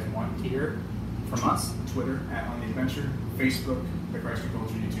what you guys want to hear from us. Twitter @OnTheAdventure, Facebook, The Christian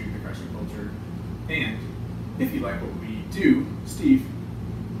Culture, YouTube, The Christian Culture. And if you like what we do, Steve,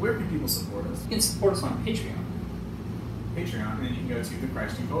 where can people support us? You can support us on Patreon. Patreon, and you can go to The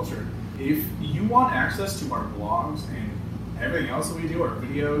Christian Culture. If you want access to our blogs and everything else that we do, our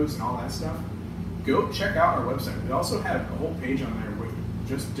videos and all that stuff, go check out our website. We also have a whole page on there with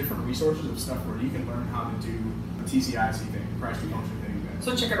just different resources of stuff where you can learn how to do a TCIC thing, Christian Culture thing.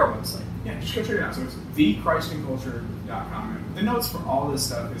 So check out our website. Yeah, just go check it out. So it's thechristianculture.com. And the notes for all this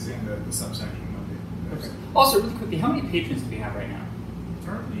stuff is in the subsection of the website. Also, really quickly, how many patrons do we have right now? We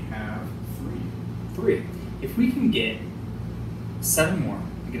currently have 3. 3. If we can get 7 more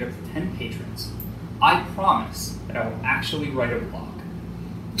and get up to 10 patrons, I promise that I will actually write a blog.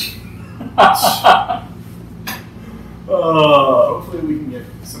 Hopefully we can get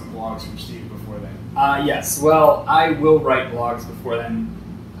some blogs from Steve before then. Yes. Well, I will write blogs before then,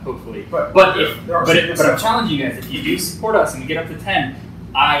 hopefully. But I'm challenging you guys. If you do support us and we get up to 10,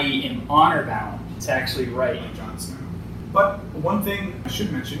 I am honor bound to actually write. Like Jon Snow. But one thing I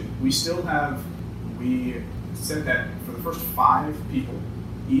should mention, we said that for the first 5 people,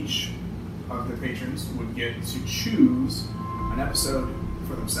 each of the patrons would get to choose an episode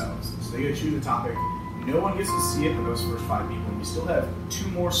for themselves. So they get to choose a topic. No one gets to see it for those first 5 people. We still have 2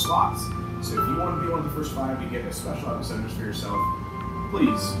 more slots. So if you want to be one of the first 5 to get a special episode just for yourself,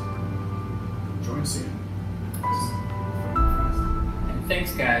 please join soon. And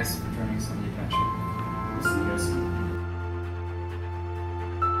thanks, guys, for joining us on the adventure. We'll see you guys soon.